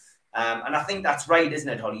world. And I think that's right, isn't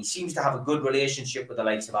it, Holly? He seems to have a good relationship with the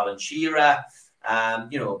likes of Alan Shearer,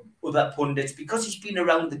 other pundits, because he's been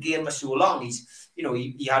around the game for so long.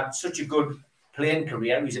 He had such a good playing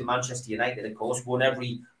career. He was at Manchester United, of course, won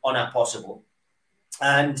every honour possible.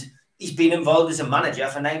 And he's been involved as a manager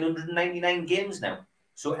for 999 games now.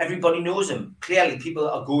 So everybody knows him. Clearly, people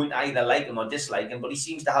are going to either like him or dislike him, but he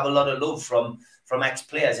seems to have a lot of love from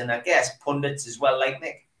ex-players and I guess pundits as well, like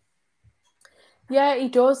Nick. Yeah, he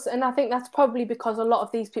does. And I think that's probably because a lot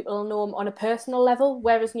of these people know him on a personal level,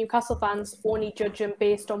 whereas Newcastle fans only judge him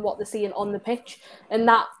based on what they're seeing on the pitch. And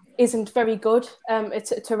that isn't very good.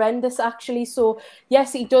 It's horrendous, actually. So,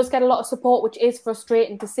 yes, he does get a lot of support, which is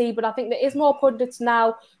frustrating to see. But I think there is more pundits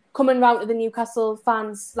now coming round to the Newcastle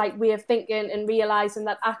fans' way of thinking and realising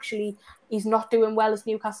that actually he's not doing well as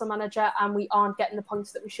Newcastle manager and we aren't getting the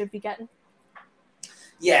points that we should be getting.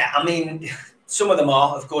 Yeah, I mean, some of them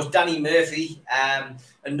are. Of course, Danny Murphy,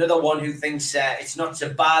 another one who thinks it's not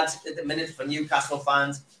so bad at the minute for Newcastle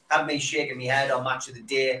fans. Had me shaking my head on Match of the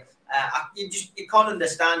Day. You can't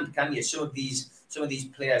understand, can you? Some of these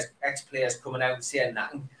players, ex-players, coming out and saying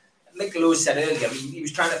that. And Mick Laws said earlier he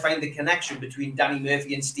was trying to find the connection between Danny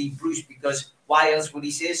Murphy and Steve Bruce, because why else would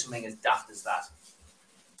he say something as daft as that?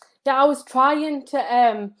 Yeah, I was trying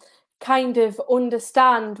to kind of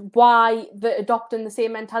understand why they're adopting the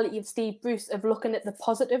same mentality of Steve Bruce of looking at the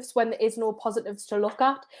positives when there is no positives to look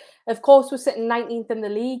at. Of course, we're sitting 19th in the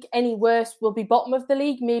league. Any worse, we'll be bottom of the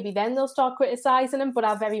league. Maybe then they'll start criticising him, but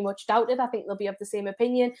I very much doubt it. I think they'll be of the same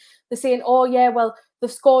opinion. They're saying, oh, yeah, well,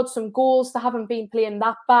 they've scored some goals. They haven't been playing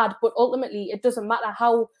that bad. But ultimately, it doesn't matter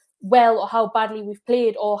how well or how badly we've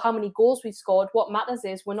played or how many goals we've scored. What matters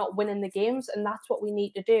is we're not winning the games, and that's what we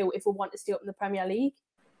need to do if we want to stay up in the Premier League.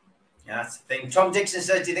 Yeah, that's the thing. Tom Dixon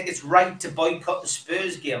says, do you think it's right to boycott the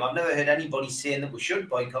Spurs game? I've never heard anybody saying that we should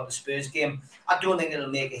boycott the Spurs game. I don't think it'll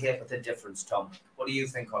make a hit with a difference, Tom. What do you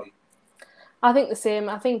think, Holly? I think the same.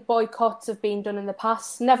 I think boycotts have been done in the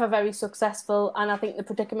past, never very successful. And I think the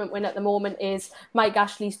predicament we're in at the moment is Mike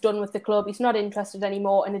Ashley's done with the club. He's not interested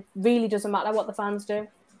anymore. And it really doesn't matter what the fans do.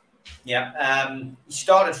 Yeah. He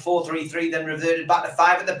started 4-3-3, then reverted back to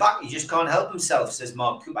 5 at the back. He just can't help himself, says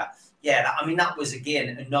Mark Cooper. Yeah, that was,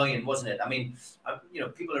 again, annoying, wasn't it? I mean,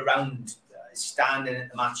 people around standing at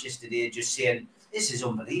the match yesterday just saying, this is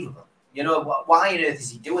unbelievable. Why on earth is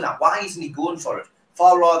he doing that? Why isn't he going for it?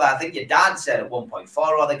 Far rather, I think your dad said at one point,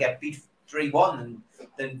 far rather get beat 3-1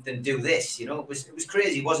 than do this. It was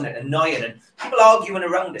crazy, wasn't it? Annoying. And people arguing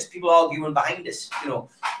around us, people arguing behind us.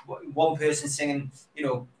 One person singing,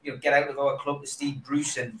 get out of our club to Steve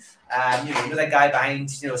Bruce, and another guy behind,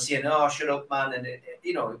 saying, oh, shut up, man. And it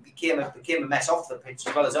became a mess off the pitch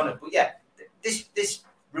as well as on it. But yeah, this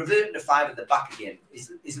reverting to 5 at the back again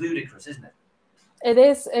is ludicrous, isn't it? It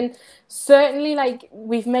is. And certainly, like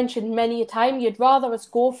we've mentioned many a time, you'd rather us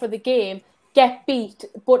go for the game, get beat,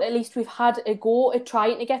 but at least we've had a go at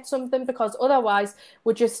trying to get something, because otherwise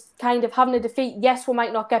we're just kind of having a defeat. Yes, we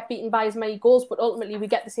might not get beaten by as many goals, but ultimately we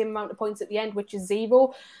get the same amount of points at the end, which is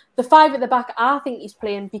 0. The 5 at the back, I think he's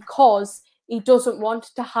playing because he doesn't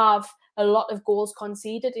want to have a lot of goals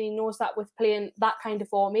conceded, and he knows that with playing that kind of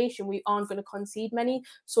formation we aren't going to concede many,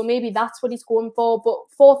 so maybe that's what he's going for. But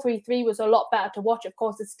 4-3-3 was a lot better to watch. Of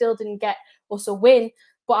course, it still didn't get us a win,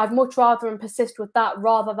 but I'd much rather him persist with that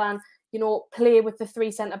rather than play with the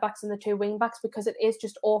 3 centre-backs and the 2 wing-backs, because it is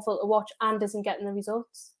just awful to watch and isn't getting the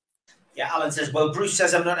results. Yeah, Alan says, well, Bruce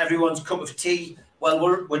says I'm not everyone's cup of tea.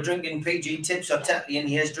 Well, we're drinking PG Tips or Tetley, and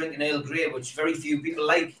here's drinking Earl Grey, which very few people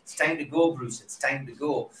like. It's time to go, Bruce. It's time to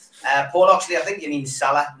go. Paul Oxley, I think you mean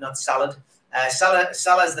Salah, not salad.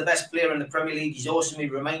 Salah's the best player in the Premier League. He's awesome. He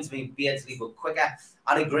reminds me of Beardsley, but quicker.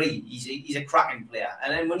 I'd agree. He's a cracking player.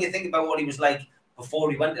 And then when you think about what he was like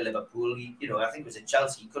before he went to Liverpool, I think it was at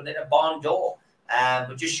Chelsea, he couldn't hit a barn door.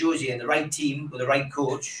 But just shows you in the right team with the right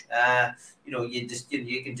coach,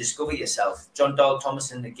 you can discover yourself. John Dog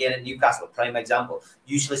Thomason again at Newcastle, prime example.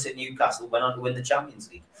 Useless at Newcastle, went on to win the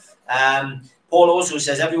Champions League. Paul also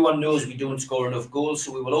says everyone knows we don't score enough goals,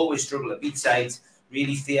 so we will always struggle to beat sides.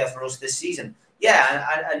 Really fair for us this season. Yeah,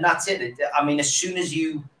 and that's it. I mean, as soon as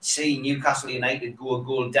you see Newcastle United go a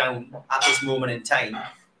goal down at this moment in time,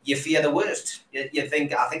 you fear the worst. You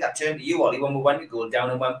think, I think I turned to you, Ollie, when we went to go down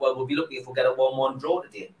and went, well, we'll be lucky if we get a 1-1 draw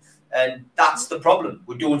today. And that's the problem.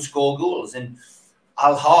 We don't score goals. And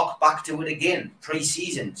I'll hark back to it again.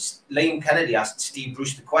 Pre-season, Liam Kennedy asked Steve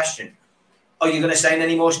Bruce the question, are you going to sign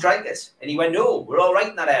any more strikers? And he went, no, we're all right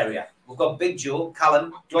in that area. We've got Big Joe,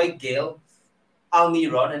 Callum, Dwight Gale,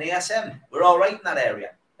 Almiron and ASM. We're all right in that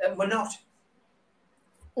area. And we're not.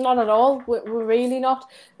 Not at all. We're really not.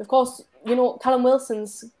 Of course, Callum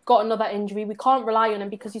Wilson's got another injury. We can't rely on him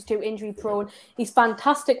because he's too injury prone. He's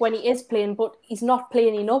fantastic when he is playing, but he's not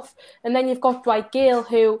playing enough. And then you've got Dwight Gale,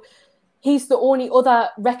 who he's the only other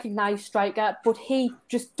recognised striker, but he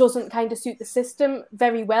just doesn't kind of suit the system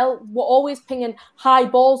very well. We're always pinging high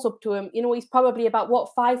balls up to him. He's probably about,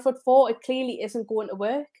 5'4". It clearly isn't going to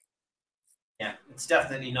work. Yeah, it's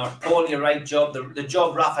definitely not. Paul, you're right, Job. The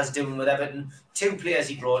job Rafa's doing with Everton, 2 players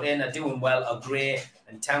he brought in are doing well, are Gray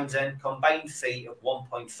and Townsend, combined fee of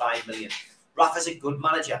 1.5 million. Rafa's a good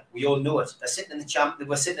manager. We all know it. They were sitting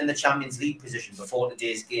in the Champions League position before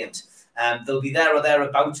today's games. They'll be there or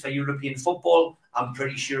thereabouts for European football. I'm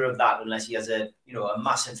pretty sure of that, unless he has a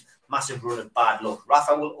massive run of bad luck.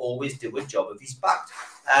 Rafa will always do a job if he's backed.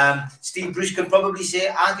 Steve Bruce could probably say,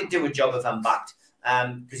 I could do a job if I'm backed.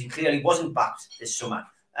 Because he clearly wasn't backed this summer.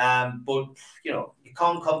 But, you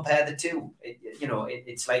can't compare the two.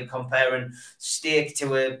 It's like comparing steak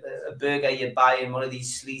to a burger you'd buy in one of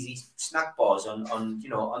these sleazy snack bars on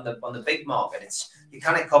the big market. You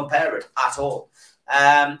can't compare it at all.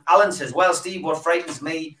 Alan says, well, Steve, what frightens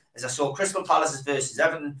me is I saw Crystal Palace versus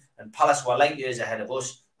Everton and Palace were light years ahead of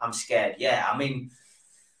us. I'm scared. Yeah, I mean,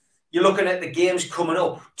 you're looking at the games coming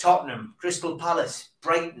up. Tottenham, Crystal Palace,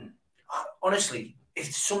 Brighton. Honestly,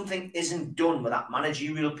 if something isn't done with that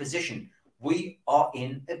managerial position, we are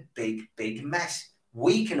in a big, big mess.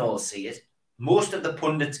 We can all see it. Most of the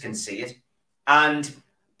pundits can see it. And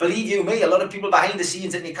believe you me, a lot of people behind the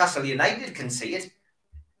scenes at Newcastle United can see it.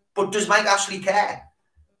 But does Mike Ashley care?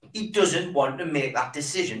 He doesn't want to make that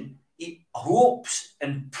decision. He hopes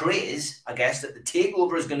and prays, I guess, that the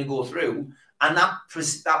takeover is going to go through and that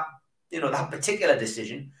particular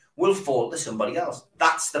decision will fall to somebody else.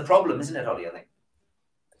 That's the problem, isn't it, Holly, I think?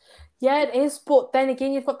 Yeah, it is. But then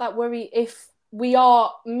again, you've got that worry if we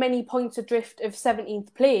are many points adrift of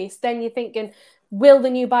 17th place, then you're thinking, will the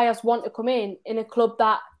new buyers want to come in a club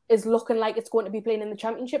that is looking like it's going to be playing in the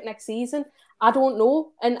Championship next season? I don't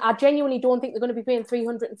know. And I genuinely don't think they're going to be paying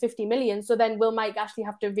 350 million. So then will Mike Ashley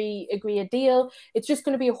have to re-agree a deal? It's just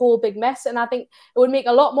going to be a whole big mess. And I think it would make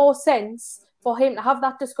a lot more sense for him to have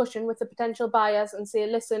that discussion with the potential buyers and say,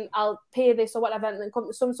 listen, I'll pay this or whatever, and then come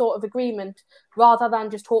to some sort of agreement rather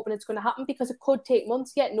than just hoping it's going to happen, because it could take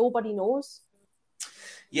months yet. Nobody knows.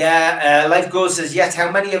 Yeah, Life Goes says, yet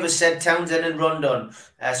how many of us said Townsend and Rondon?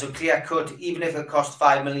 So clear cut, even if it cost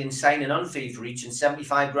 5 million signing on fee for each and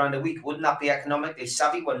 75 grand a week, wouldn't that be economically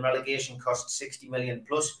savvy when relegation costs 60 million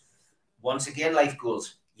plus? Once again, Life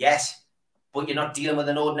Goes, yes, but you're not dealing with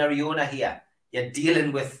an ordinary owner here. You're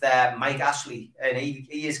dealing with Mike Ashley, and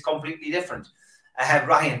he is completely different.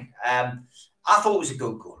 Ryan, I thought it was a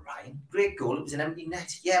good goal, Ryan. Great goal. It was an empty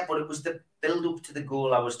net. Yeah, but it was the build-up to the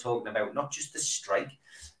goal I was talking about, not just the strike.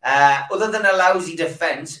 Other than a lousy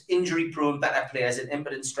defence, injury-prone better players and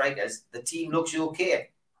impotent strikers, the team looks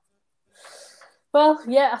okay. Well,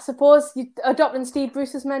 yeah, I suppose you're adopting Steve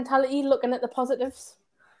Bruce's mentality, looking at the positives.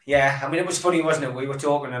 Yeah, I mean, it was funny, wasn't it? We were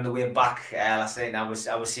talking on the way back last night, and I was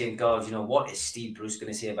saying, God, what is Steve Bruce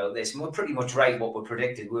going to say about this? And we're pretty much right what we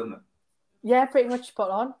predicted, weren't we? Yeah, pretty much spot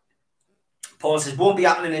on. Paul says, won't be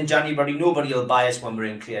happening in January. Nobody will buy us when we're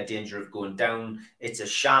in clear danger of going down. It's a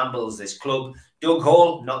shambles, this club. Doug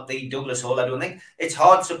Hall, not the Douglas Hall, I don't think. It's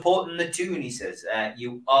hard supporting the tune, he says.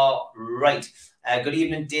 You are right. Good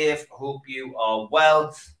evening, Dave. Hope you are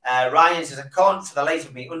well. Ryan says, I can't for the life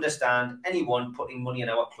of me understand anyone putting money in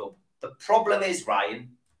our club. The problem is, Ryan,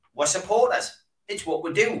 we're supporters. It's what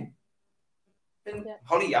we do. And yeah.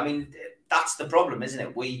 Holly, I mean, that's the problem, isn't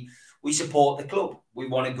it? We support the club. We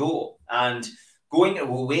want to go. And going to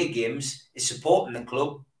away games is supporting the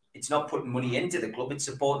club it's not putting money into the club, it's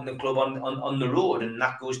supporting the club on the road, and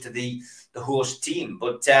that goes to the host team.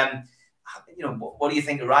 But you know, what do you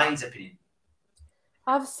think of Ryan's opinion?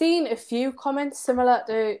 I've seen a few comments similar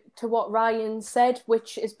to what Ryan said,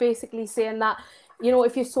 which is basically saying that, you know,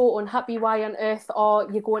 if you're so unhappy, why on earth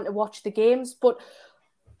are you going to watch the games? But,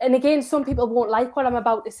 and again, some people won't like what I'm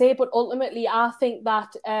about to say, but ultimately I think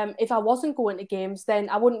that if I wasn't going to games, then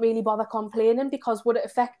I wouldn't really bother complaining, because would it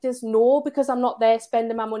affect us? No, because I'm not there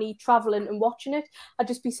spending my money travelling and watching it. I'd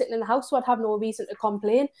just be sitting in the house, so I'd have no reason to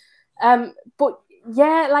complain. But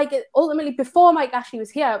yeah, like ultimately before Mike Ashley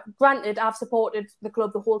was here, granted, I've supported the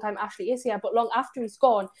club the whole time Ashley is here, but long after he's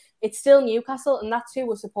gone, it's still Newcastle, and that's who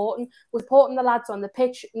we're supporting. We're supporting the lads on the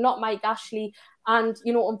pitch, not Mike Ashley. And,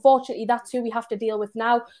 you know, unfortunately, that's who we have to deal with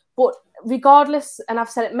now. But regardless, and I've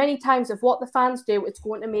said it many times, of what the fans do, it's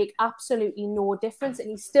going to make absolutely no difference. And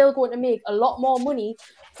he's still going to make a lot more money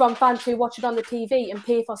from fans who watch it on the TV and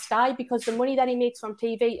pay for Sky, because the money that he makes from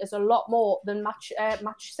TV is a lot more than match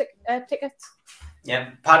tickets.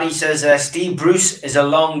 Yeah, Paddy says Steve Bruce is a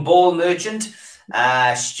long ball merchant.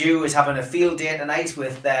 Stu is having a field day tonight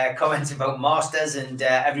with comments about Masters and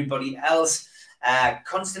everybody else.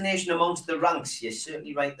 Consternation amongst the ranks. You're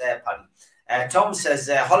certainly right there, Paddy. Tom says,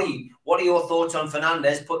 Holly, what are your thoughts on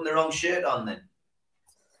Fernandez putting the wrong shirt on then?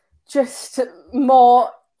 Just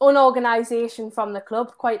more unorganisation from the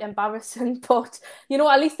club. Quite embarrassing. But, you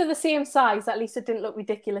know, at least they're the same size. At least it didn't look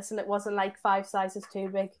ridiculous and it wasn't like 5 sizes too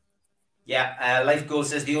big. Yeah, Life Goal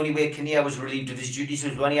says the only way Kinnear was relieved of his duties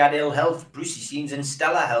was when he had ill health. Brucey seems in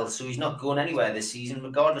stellar health, so he's not going anywhere this season,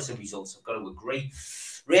 regardless of results. I've got to agree.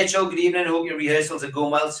 Rachel, good evening. I hope your rehearsals are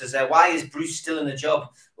going well. Says, why is Bruce still in the job?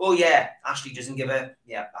 Oh, yeah, Ashley doesn't give a...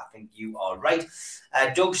 Yeah, I think you are right.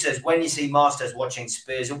 Doug says, when you see Masters watching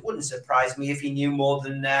Spurs, it wouldn't surprise me if he knew more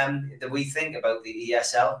than we think about the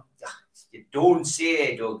ESL. You don't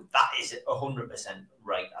say, Doug. That is 100%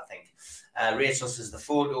 right, I think. Rachel says, the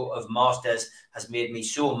photo of Masters has made me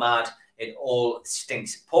so mad. It all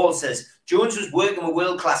stinks. Paul says, Jones was working with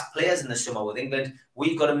world-class players in the summer with England.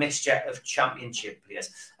 We've got a mixture of championship players.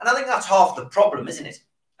 And I think that's half the problem, isn't it?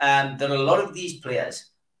 That a lot of these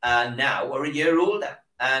players now are a year older.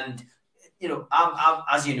 And, you know, I'm,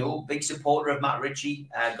 as you know, big supporter of Matt Ritchie.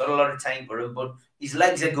 Got a lot of time for him, but his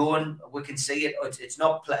legs are going. We can see it. It's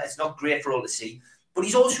not great for all to see. But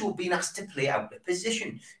he's also been asked to play out of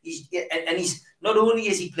position. He's not only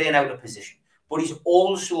is he playing out of position, but he's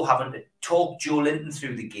also having to talk Joelinton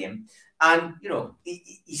through the game. And, you know,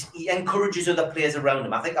 he encourages other players around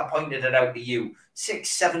him. I think I pointed it out to you. 6,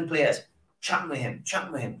 7 players. Chatting with him.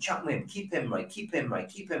 Keep him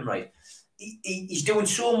right. He's doing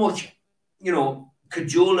so much, you know,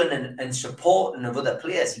 cajoling and supporting of other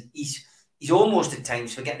players. He's almost at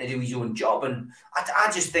times forgetting to do his own job. And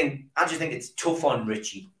I just think it's tough on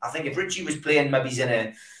Ritchie. I think if Ritchie was playing, maybe he's in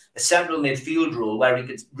a central midfield role where he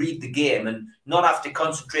could read the game and not have to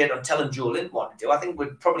concentrate on telling Joelinton what to do, I think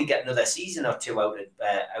we'd probably get another season or two out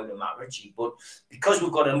of Matt Ritchie. But because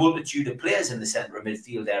we've got a multitude of players in the centre of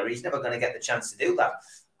midfield area, he's never going to get the chance to do that.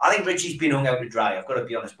 I think Ritchie's been hung out to dry, I've got to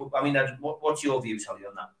be honest. But I mean, what's your views, Holly,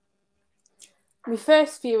 on that? My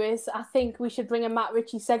first view is I think we should bring a Matt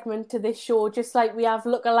Ritchie segment to this show, just like we have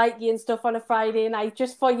Look-alike and stuff on a Friday night,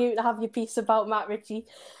 just for you to have your piece about Matt Ritchie.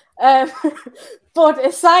 But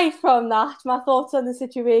aside from that, my thoughts on the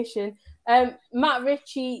situation. Matt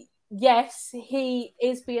Ritchie, yes, he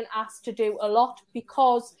is being asked to do a lot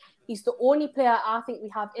because he's the only player I think we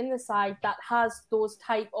have in the side that has those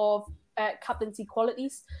type of captaincy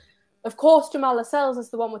qualities. Of course, Jamal Lascelles is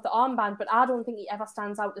the one with the armband, but I don't think he ever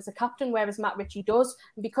stands out as a captain, whereas Matt Ritchie does.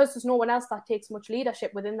 And because there's no one else that takes much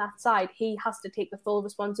leadership within that side, he has to take the full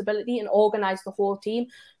responsibility and organise the whole team,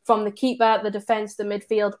 from the keeper, the defence, the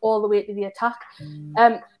midfield, all the way to the attack.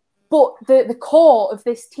 But the core of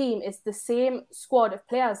this team is the same squad of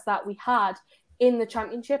players that we had in the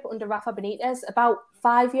Championship under Rafa Benitez about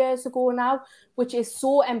 5 years ago now, which is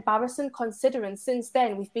so embarrassing considering since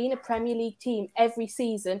then we've been a Premier League team every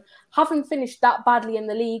season. Haven't finished that badly in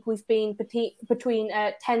the league. We've been between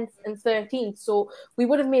 10th and 13th, so we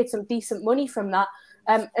would have made some decent money from that.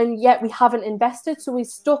 And yet we haven't invested, so we're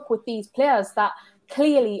stuck with these players that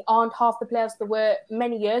clearly aren't half the players they were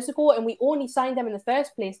many years ago, and we only signed them in the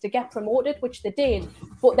first place to get promoted, which they did.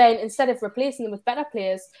 But then instead of replacing them with better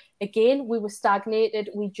players, again, we were stagnated.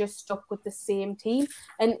 We just stuck with the same team.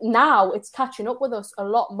 And now it's catching up with us a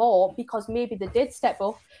lot more because maybe they did step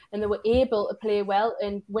up and they were able to play well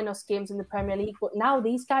and win us games in the Premier League. But now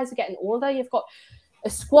these guys are getting older. You've got a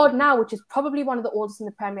squad now which is probably one of the oldest in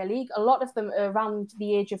the Premier League. A lot of them are around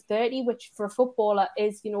the age of 30, which for a footballer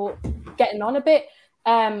is, you know, getting on a bit.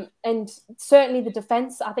 And certainly the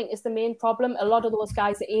defence, I think, is the main problem. A lot of those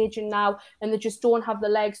guys are aging now and they just don't have the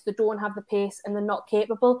legs, they don't have the pace, and they're not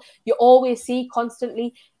capable. You always see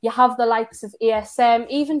constantly, you have the likes of ASM,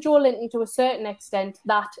 even Joe Linton to a certain extent,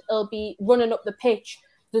 that will be running up the pitch.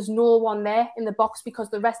 There's no one there in the box because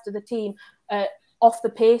the rest of the team off the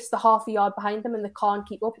pace, the half a yard behind them, and they can't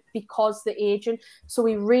keep up because they're aging. So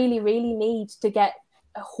we really, really need to get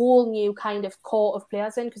a whole new kind of core of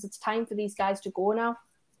players in because it's time for these guys to go now.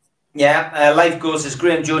 Yeah, Life Goes as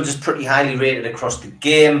Graham Jones is pretty highly rated across the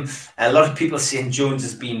game. A lot of people saying Jones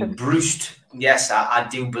has been bruised. Yes, I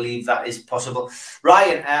do believe that is possible.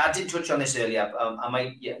 Ryan, I did touch on this earlier. I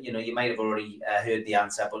might, you might have already heard the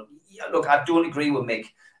answer, but look, I don't agree with Mick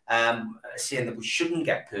saying that we shouldn't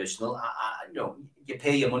get personal. You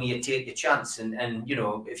pay your money, you take your chance, and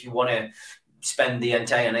if you want to spend the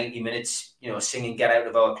entire 90 minutes, singing "Get Out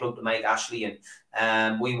of Our Club" to Mike Ashley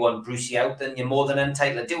and we want Brucey out, then you're more than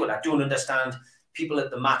entitled to do it. I don't understand people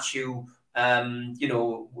at the match who,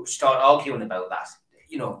 start arguing about that.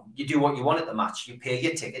 You do what you want at the match. You pay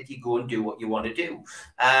your ticket, you go and do what you want to do.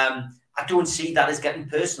 I don't see that as getting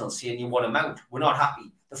personal, saying you want them out. We're not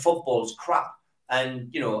happy. The football's crap.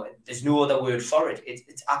 And, there's no other word for it.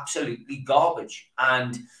 It's absolutely garbage.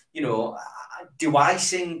 And, do I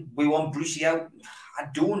sing "We Want Brucey Out"? I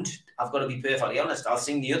don't. I've got to be perfectly honest. I'll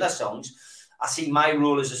sing the other songs. I see my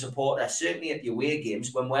role as a supporter, certainly at the away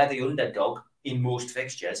games, when we're the underdog in most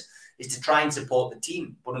fixtures, is to try and support the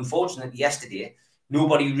team. But unfortunately, yesterday,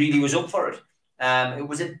 nobody really was up for it. It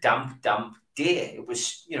was a damp day. It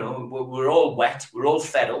was, we're all wet. We're all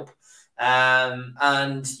fed up.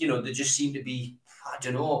 And, there just seemed to be, I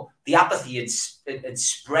don't know, the apathy had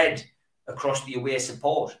spread across the away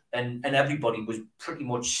support, and everybody was pretty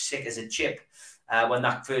much sick as a chip when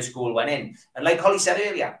that first goal went in. And like Holly said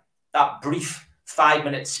earlier, that brief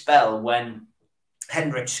 5-minute spell when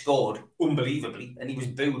Hendrick scored unbelievably, and he was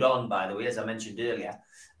booed on, by the way, as I mentioned earlier.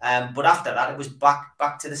 But after that, it was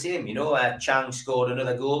back to the same. Chang scored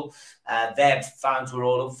another goal. Their fans were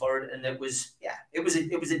all up for it, and it was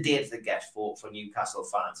a day to forget for Newcastle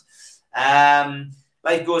fans.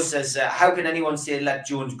 Life Goes says, how can anyone say let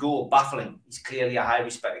Jones go? Baffling. He's clearly a high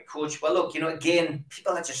respected coach. Well, look, again,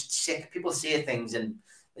 people are just sick. People say things and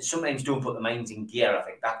sometimes don't put their minds in gear. I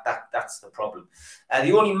think that's the problem.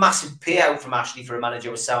 The only massive payout from Ashley for a manager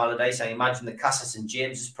was Sam Allardyce. I imagine the Cassis and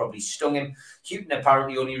James has probably stung him. Houghton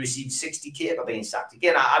apparently only received 60k for being sacked.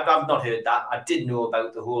 Again, I've not heard that. I did know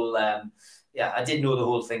about the whole I did know the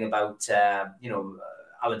whole thing about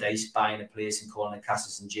Allardyce buying a place and calling it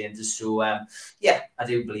Cassis and James's. So I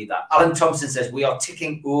do believe that. Alan Thompson says we are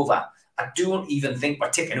ticking over. I don't even think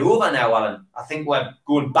we're ticking over now, Alan. I think we're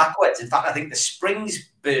going backwards. In fact, I think the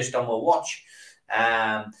springs burst on my watch.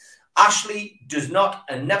 Ashley does not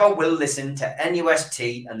and never will listen to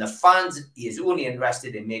NUST and the fans. He is only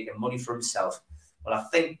interested in making money for himself. Well, I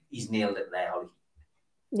think he's nailed it there, Holly.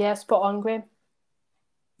 Yeah, spot on, Graham.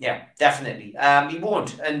 Yeah, definitely. He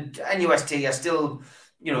won't. And NUST are still,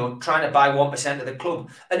 trying to buy 1% of the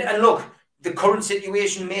club. And look, the current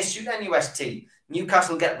situation may suit NUST.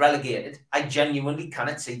 Newcastle get relegated. I genuinely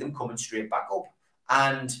cannot see them coming straight back up.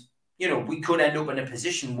 And, we could end up in a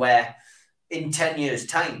position where in 10 years'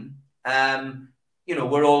 time,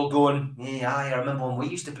 we're all going, I remember when we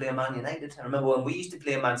used to play Man United. I remember when we used to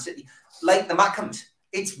play Man City. Like the Mackhams,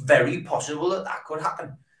 it's very possible that could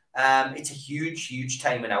happen. It's a huge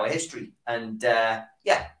time in our history. And,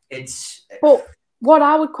 it's... But what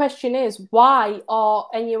I would question is, why are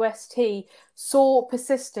NUST so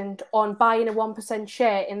persistent on buying a 1%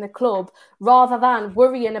 share in the club rather than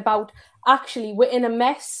worrying about, actually, we're in a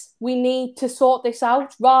mess, we need to sort this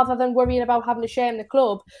out, rather than worrying about having a share in the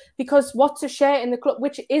club? Because what's a share in the club,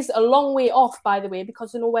 which is a long way off, by the way,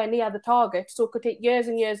 because they're nowhere near the target, so it could take years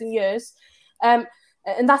and years and years. And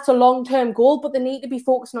that's a long-term goal, but they need to be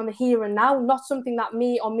focusing on the here and now, not something that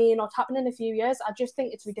may or may not happen in a few years. I just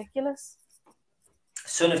think it's ridiculous.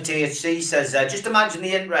 Son of THC says, just imagine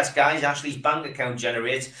the interest, guys, Ashley's bank account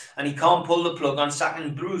generates, and he can't pull the plug on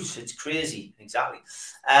sacking Bruce. It's crazy. Exactly.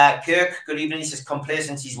 Kirk, good evening. He says,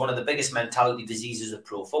 complacency is one of the biggest mentality diseases of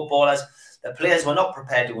pro footballers. The players were not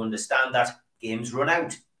prepared to understand that games run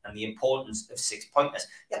out and the importance of 6-pointers.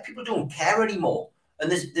 Yeah, people don't care anymore.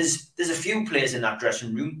 And there's a few players in that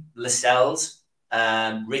dressing room, Lascelles,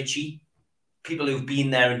 Richie, people who've been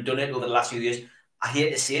there and done it over the last few years. I hate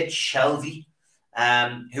to say it, Shelvey,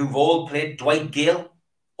 who've all played, Dwight Gale,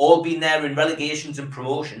 all been there in relegations and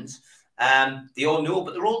promotions. They all know,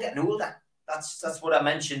 but they're all getting older. That's what I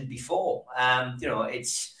mentioned before.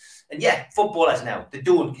 Footballers now, they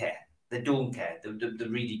don't care. They don't care. They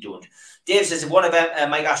really don't. Dave says, if one of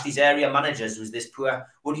Mike Ashley's area managers was this poor,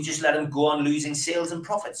 would he just let him go on losing sales and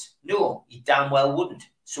profits? No, he damn well wouldn't.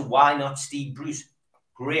 So why not Steve Bruce?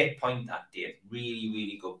 Great point, that, Dave. Really,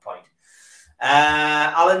 really good point.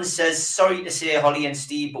 Alan says, sorry to say, Holly and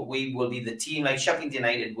Steve, but we will be the team like Sheffield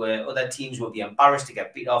United, where other teams will be embarrassed to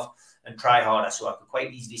get beat off and try harder. So I could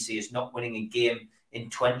quite easily see us not winning a game in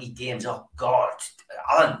 20 games. Oh, God.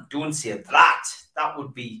 Alan, don't say that. That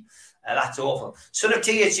would be... that's awful. Son of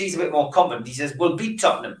THC is a bit more confident. He says, we'll beat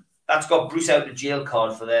Tottenham. That's got Bruce out the jail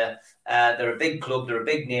card for their... they're a big club. They're a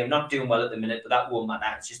big name. Not doing well at the minute, but that won't matter.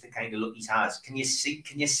 It's just the kind of look he has. Can you see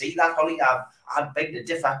that, Holly? I'd beg to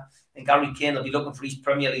differ. I think Harry Kane will be looking for his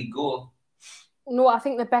Premier League goal. No, I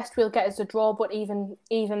think the best we'll get is a draw, but even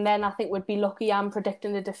then, I think we'd be lucky. I'm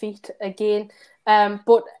predicting a defeat again.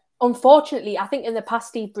 But unfortunately, I think in the past,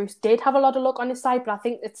 Steve Bruce did have a lot of luck on his side, but I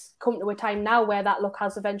think it's come to a time now where that luck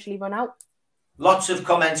has eventually run out. Lots of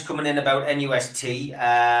comments coming in about NUST.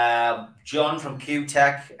 John from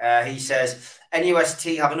QTech, he says,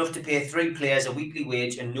 NUST have enough to pay 3 players a weekly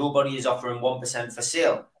wage and nobody is offering 1% for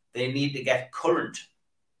sale. They need to get current.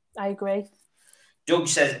 I agree. Doug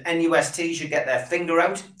says NUST should get their finger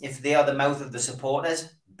out if they are the mouth of the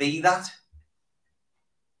supporters. Be that.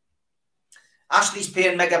 Ashley's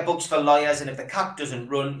paying mega bucks for lawyers, and if the cat doesn't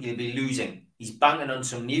run, he'll be losing. He's banking on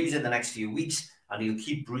some news in the next few weeks, and he'll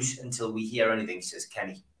keep Bruce until we hear anything, says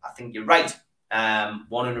Kenny. I think you're right.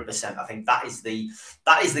 100%. I think that is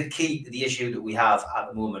the key to the issue that we have at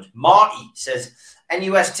the moment. Marty says,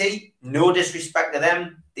 NUST, no disrespect to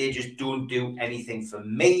them. They just don't do anything for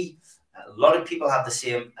me. A lot of people have the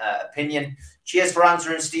same opinion. Cheers for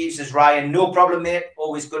answering, Steve, says Ryan. No problem, mate.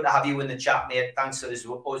 Always good to have you in the chat, mate. Thanks, as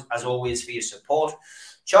always, for your support.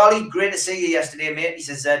 Charlie, great to see you yesterday, mate. He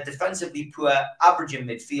says, defensively poor, average in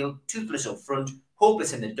midfield, toothless up front,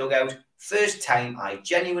 hopeless in the dugout. First time I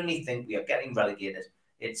genuinely think we are getting relegated.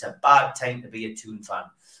 It's a bad time to be a Toon fan.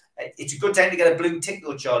 It's a good time to get a blue tick,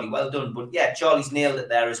 though, Charlie. Well done. But, yeah, Charlie's nailed it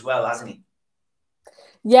there as well, hasn't he?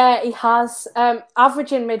 Yeah, he has.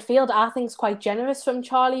 Average in midfield, I think, is quite generous from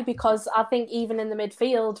Charlie, because I think even in the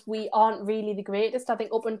midfield, we aren't really the greatest. I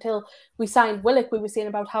think up until we signed Willock, we were saying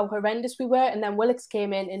about how horrendous we were, and then Willock's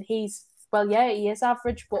came in and he's, well, yeah, he is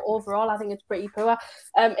average, but overall, I think it's pretty poor.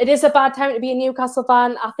 It is a bad time to be a Newcastle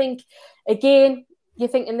fan. I think, again, you're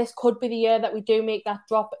thinking this could be the year that we do make that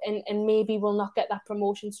drop and maybe we'll not get that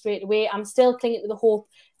promotion straight away. I'm still clinging to the hope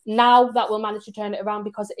now that we'll manage to turn it around,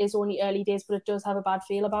 because it is only early days, but it does have a bad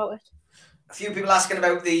feel about it. A few people asking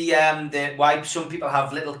about the why some people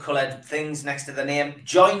have little coloured things next to the name.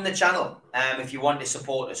 Join the channel if you want to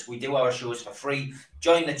support us. We do our shows for free.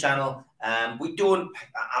 Join the channel. We don't.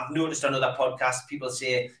 I've noticed on other podcasts, people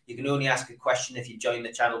say you can only ask a question if you join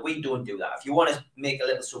the channel. We don't do that. If you want to make a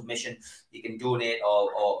little submission, you can donate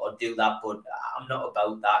or do that. But I'm not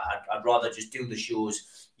about that. I'd rather just do the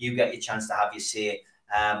shows. You get your chance to have your say.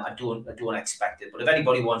 I don't expect it, but if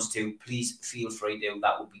anybody wants to, please feel free to.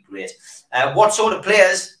 That would be great. What sort of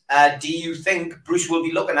players do you think Bruce will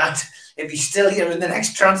be looking at if he's still here in the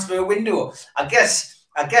next transfer window? I guess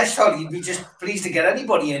Holly, you'd be just pleased to get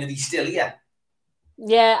anybody in if he's still here.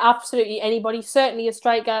 Yeah, absolutely anybody. Certainly a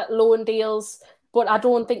striker, loan deals, but I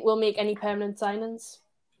don't think we'll make any permanent signings.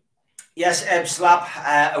 Yes, Eb Slap,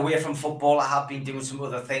 away from football, I have been doing some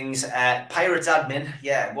other things. Pirates admin,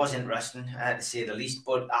 yeah, it was interesting, to say the least.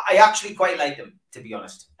 But I actually quite liked him, to be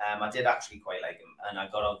honest. I did actually quite like him, and I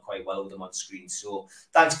got on quite well with him on screen. So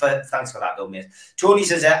thanks for that, though, mate. Tony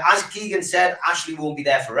says, as Keegan said, Ashley won't be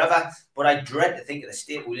there forever, but I dread to think of the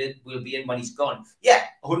state we'll be in when he's gone. Yeah,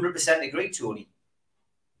 100% agree, Tony.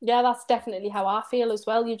 Yeah, that's definitely how I feel as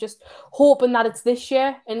well. You're just hoping that it's this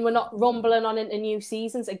year and we're not rumbling on into new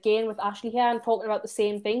seasons again with Ashley here and talking about the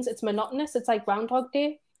same things. It's monotonous. It's like Groundhog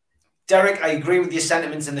Day. Derek, I agree with your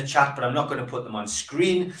sentiments in the chat, but I'm not going to put them on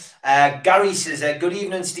screen. Gary says, good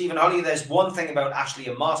evening, Stephen Holly. There's one thing about Ashley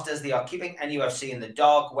and Masters. They are keeping NUFC in the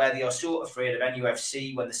dark, where they are so afraid of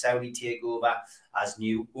NUFC when the Saudi take over as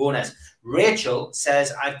new owners. Rachel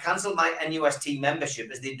says, I've cancelled my NUST membership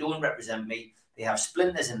as they don't represent me. They have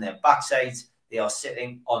splinters in their backsides. They are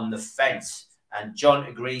sitting on the fence. And John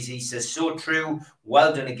agrees. He says, so true.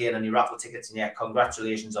 Well done again on your raffle tickets. And yeah,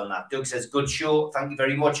 congratulations on that. Doug says, good show. Thank you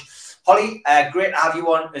very much. Holly, great to have you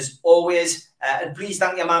on as always. And please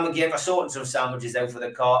thank your mum again for sorting some sandwiches out for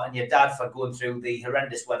the car, and your dad for going through the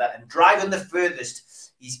horrendous weather and driving the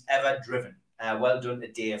furthest he's ever driven. Well done to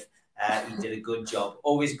Dave. He did a good job.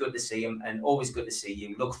 Always good to see him and always good to see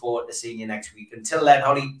you. Look forward to seeing you next week. Until then,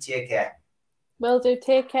 Holly, take care. Will do.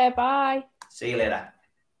 Take care. Bye. See you later.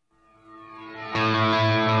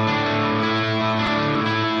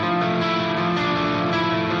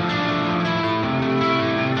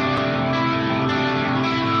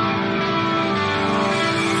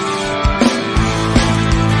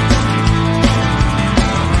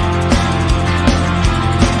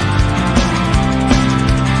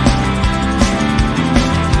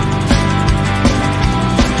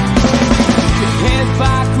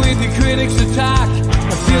 critics attack.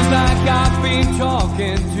 It feels like I've been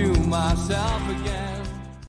talking